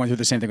 we're kind of going through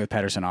the same thing with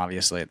Pettersson,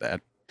 obviously.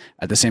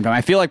 At the same time,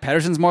 I feel like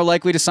Pettersson's more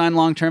likely to sign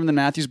long term than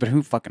Matthews, but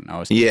who fucking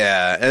knows?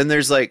 Yeah, and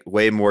there's like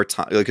way more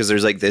time because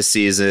there's like this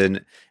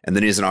season, and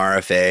then he's an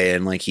RFA,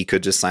 and like he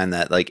could just sign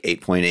that like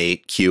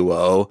 8.8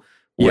 QO,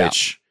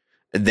 which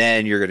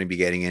then you're going to be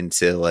getting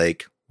into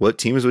like what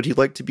teams would he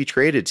like to be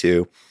traded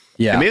to?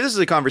 Yeah, and maybe this is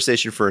a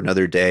conversation for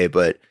another day,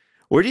 but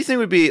where do you think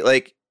would be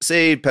like,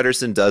 say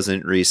Pettersson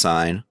doesn't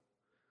re-sign?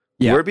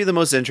 Where would be the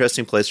most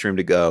interesting place for him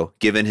to go,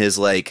 given his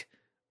like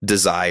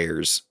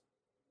desires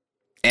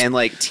and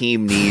like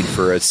team need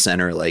for a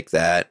center like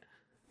that?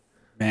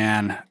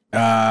 Man,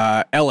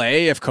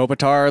 LA, if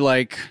Kopitar,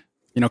 like,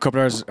 you know,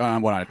 Kopitar's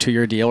on a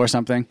 2-year deal or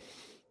something,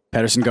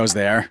 Pettersson goes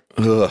there.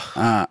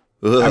 I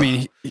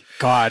mean,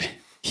 God,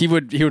 he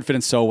would fit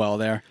in so well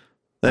there.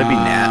 That'd be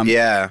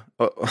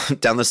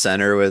down the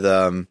center with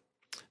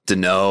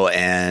Danault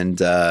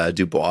and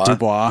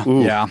Dubois.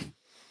 Ooh. Yeah,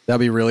 that'd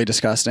be really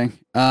disgusting.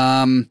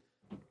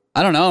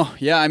 I don't know.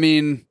 Yeah, I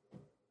mean,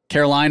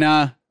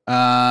 Carolina,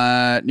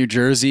 New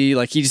Jersey,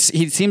 like he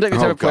seems like the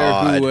type of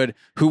player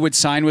who would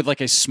sign with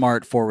like a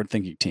smart,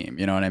 forward-thinking team.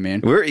 You know what I mean?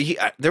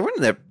 There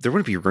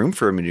wouldn't be room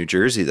for him in New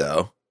Jersey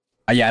though.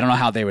 Yeah, I don't know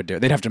how they would do it.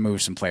 They'd have to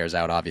move some players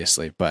out,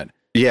 obviously, but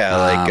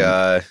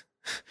like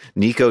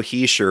Nico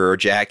Hischier or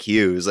Jack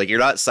Hughes. Like, you're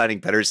not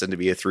signing Pettersson to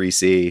be a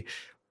 3C.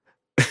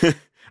 I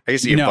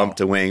guess you can bump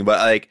to wing, but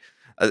like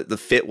the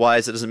fit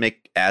wise, it doesn't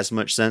make as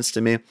much sense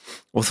to me.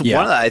 Well,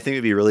 one that I think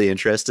would be really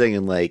interesting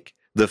and like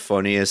the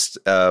funniest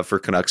for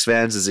Canucks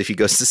fans is if he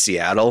goes to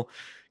Seattle,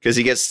 because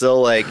he gets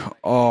still like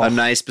a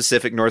nice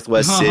Pacific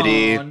Northwest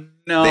city.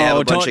 No, they have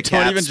a bunch of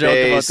cap even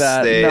space. Joke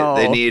about that.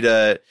 They need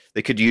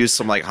they could use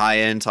some like high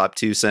end top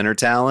 2 center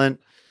talent.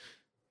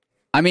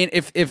 I mean,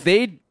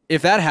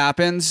 if that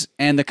happens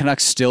and the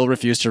Canucks still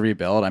refuse to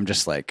rebuild, I'm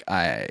just like,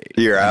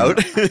 you're out.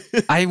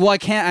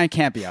 I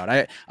can't be out.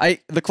 I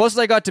the closest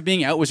I got to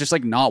being out was just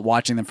like not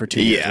watching them for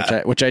 2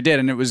 years, which I did,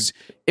 and it was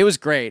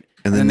great.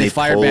 And then they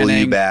fired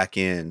Benning back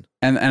in,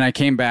 and I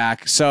came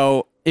back.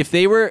 So if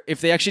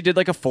they actually did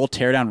like a full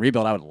teardown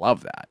rebuild, I would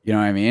love that. You know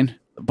what I mean?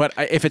 But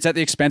if it's at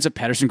the expense of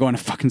Pettersson going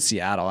to fucking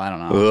Seattle, I don't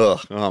know.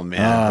 Ugh. Oh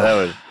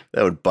man,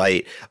 that would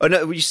bite. Oh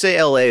no, you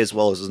say LA as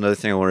well. This is another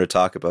thing I wanted to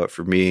talk about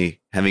for me,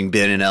 having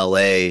been in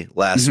LA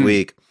last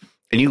week,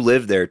 and you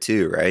live there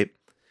too, right?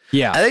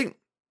 Yeah, I think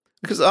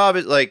because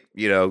obviously, like,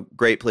 you know,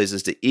 great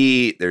places to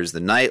eat. There's the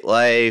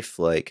nightlife.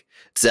 Like,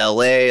 it's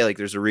LA. Like,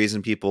 there's a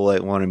reason people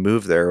like want to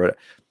move there.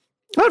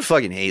 I would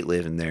fucking hate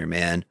living there,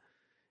 man.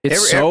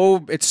 It's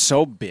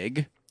so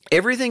big.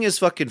 everything is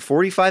fucking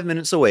 45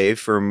 minutes away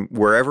from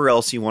wherever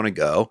else you want to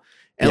go.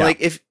 And like,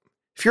 if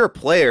you're a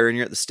player and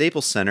you're at the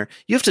Staples Center,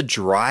 you have to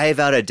drive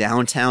out of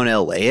downtown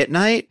LA at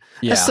night.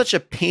 Yeah. That's such a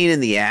pain in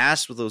the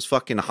ass with those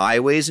fucking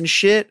highways and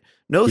shit.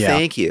 No,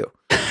 thank you.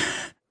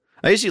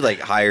 I usually like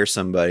hire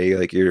somebody,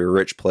 like you're a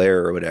rich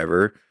player or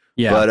whatever.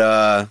 Yeah.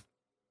 But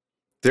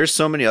there's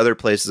so many other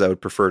places I would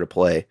prefer to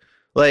play.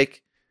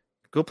 Like,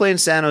 go play in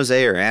San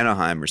Jose or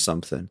Anaheim or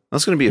something.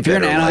 That's going to be if you're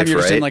in Anaheim, life, you're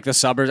right? just in like the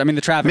suburbs. I mean,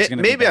 the traffic's going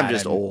to be Maybe bad. I'm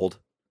just old.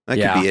 That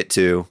could be it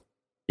too.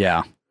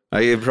 Yeah.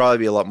 It'd probably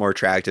be a lot more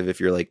attractive if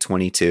you're like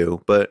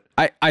 22. But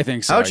I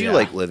think so. How'd you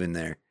like living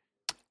there?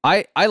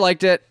 I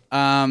liked it.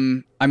 I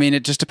mean,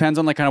 it just depends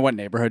on like kind of what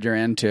neighborhood you're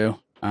in too.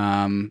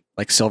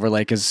 Like Silver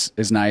Lake is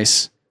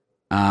nice.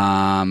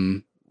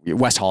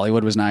 West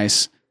Hollywood was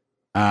nice.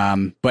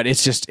 But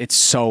it's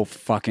so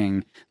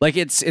fucking like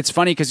it's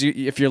funny because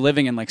if you're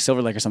living in like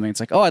Silver Lake or something,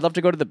 it's like, oh, I'd love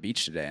to go to the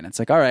beach today, and it's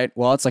like, all right,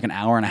 well, it's like an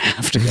hour and a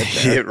half to get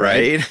there,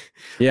 right?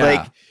 Yeah,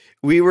 like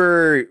we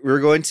were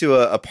going to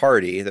a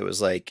party that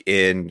was like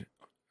in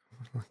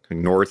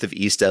north of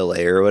East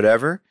LA or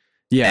whatever,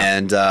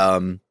 and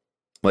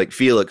like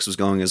Felix was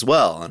going as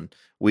well, and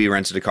we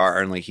rented a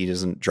car, and like he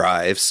doesn't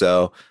drive,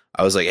 so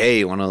I was like, hey,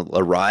 you want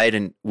a ride?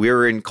 And we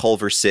were in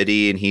Culver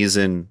City, and he's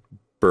in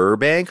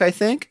Burbank, I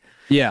think.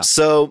 Yeah.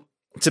 So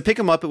to pick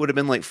him up, it would have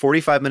been like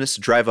 45 minutes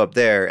to drive up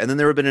there. And then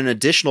there would have been an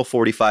additional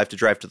 45 to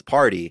drive to the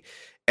party.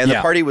 And the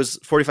party was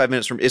 45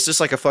 minutes from, it's just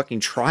like a fucking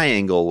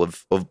triangle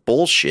of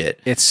bullshit.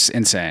 It's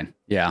insane.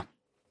 Yeah.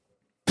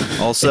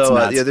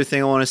 Also, the other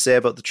thing I want to say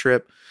about the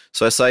trip.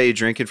 So I saw you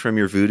drinking from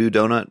your Voodoo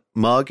Donut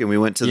mug, and we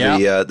went to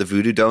the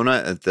Voodoo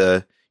Donut at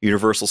the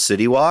Universal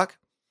City Walk.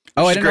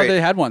 Oh, I didn't know they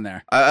had one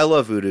there. I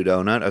love Voodoo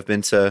Donut. I've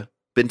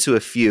been to a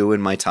few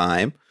in my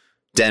time.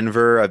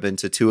 Denver, I've been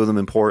to 2 of them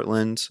in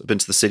Portland. I've been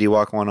to the City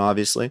Walk one,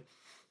 obviously.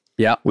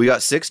 Yeah. We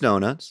got 6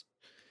 donuts.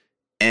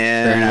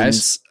 And very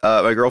nice.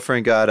 My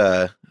girlfriend got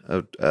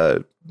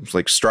a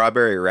like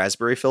strawberry or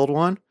raspberry filled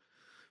one.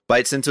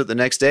 Bites into it the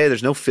next day.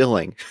 There's no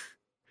filling.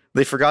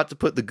 They forgot to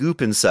put the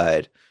goop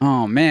inside.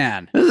 Oh,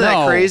 man. Isn't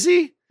that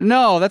crazy?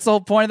 No, that's the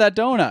whole point of that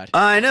donut.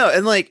 I know.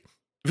 And like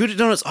Voodoo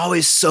Donut's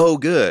always so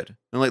good.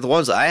 And like the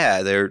ones I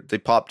had, they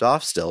popped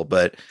off still.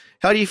 But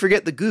how do you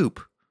forget the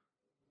goop?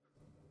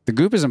 The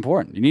goop is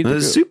important. You need the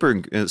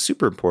goop. It's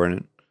super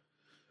important.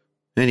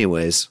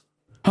 Anyways,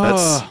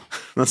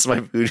 that's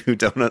my Voodoo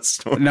Donut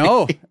story.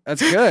 No, that's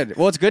good.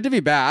 Well, it's good to be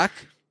back.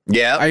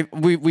 Yeah.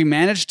 We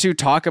managed to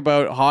talk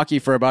about hockey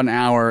for about an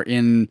hour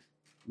in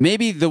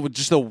maybe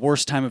just the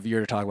worst time of year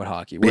to talk about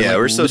hockey.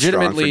 We're so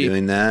strong for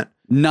doing that.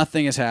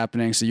 Nothing is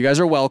happening, so you guys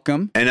are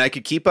welcome. And I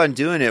could keep on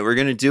doing it. We're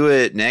going to do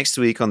it next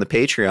week on the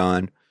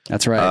Patreon.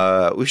 That's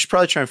right. We should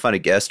probably try and find a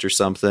guest or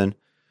something.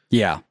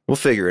 Yeah. We'll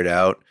figure it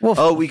out.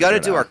 We got to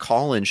do our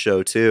call-in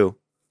show too.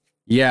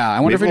 Yeah. I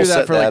wonder if we do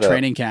that for like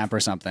training camp or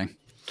something.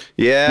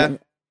 Yeah.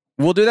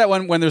 We'll do that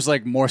when there's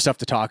like more stuff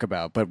to talk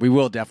about, but we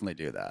will definitely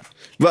do that.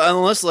 But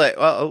unless like,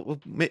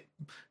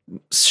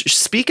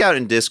 speak out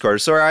in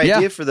Discord. So our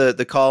idea for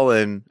the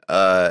call-in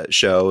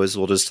show is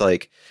we'll just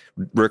like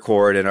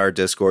record in our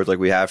Discord like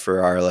we have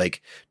for our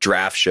like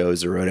draft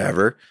shows or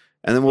whatever.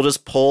 And then we'll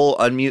just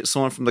unmute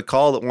someone from the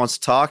call that wants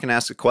to talk and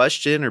ask a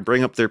question or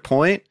bring up their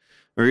point.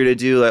 We're going to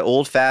do like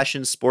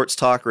old-fashioned sports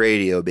talk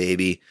radio,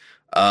 baby.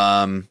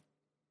 We'll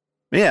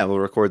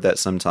record that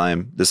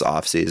sometime this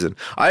off season.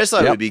 I just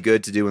thought it would be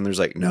good to do when there's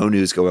like no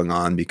news going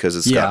on because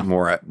it's got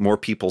more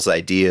people's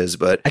ideas.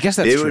 But I guess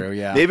that's true.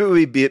 Yeah, maybe it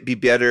would be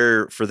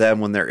better for them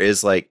when there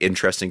is like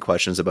interesting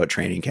questions about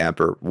training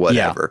camp or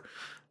whatever.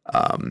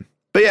 Yeah.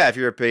 But yeah, if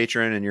you're a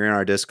patron and you're in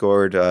our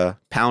Discord,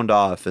 pound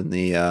off in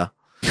the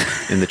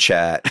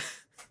chat.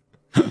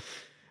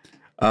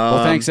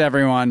 Well, thanks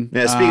everyone.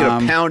 Yeah, speaking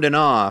of pounding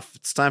off,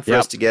 it's time for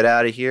us to get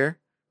out of here.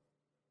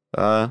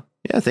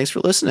 Thanks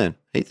for listening.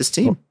 Hate this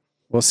team.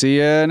 We'll see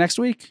you next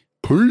week.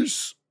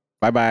 Peace.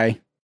 Bye-bye.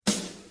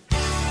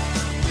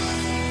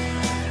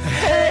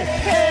 Hey,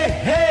 hey,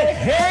 hey,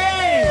 hey.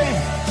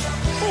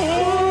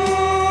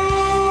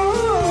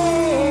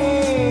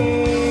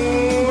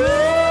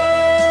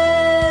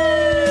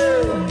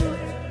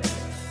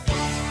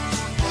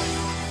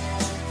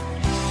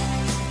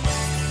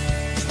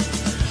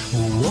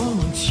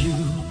 Won't you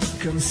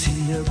come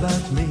see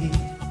about me?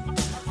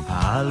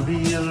 I'll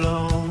be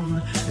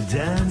alone,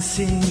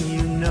 dancing,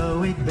 you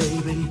know it,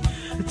 baby.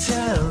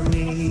 Tell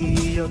me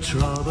your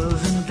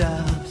troubles and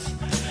doubts,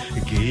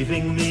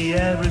 giving me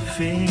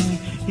everything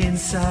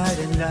inside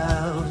and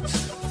out.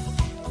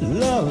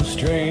 Love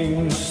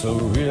strange, so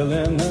real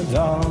in the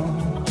dark.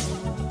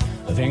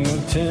 I think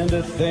of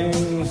tender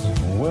things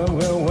we're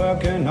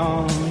working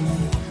on.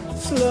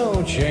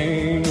 Slow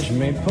change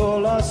may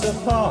pull us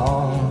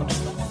apart.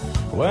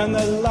 When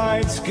the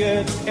lights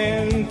get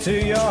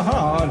into your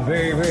heart,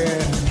 baby,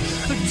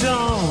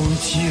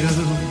 don't you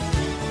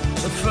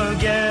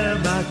forget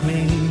about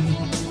me.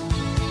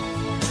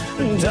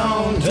 Don't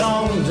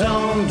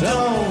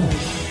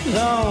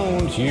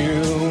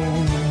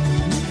you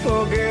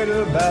forget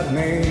about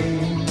me.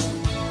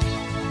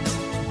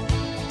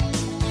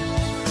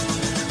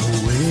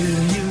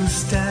 Will you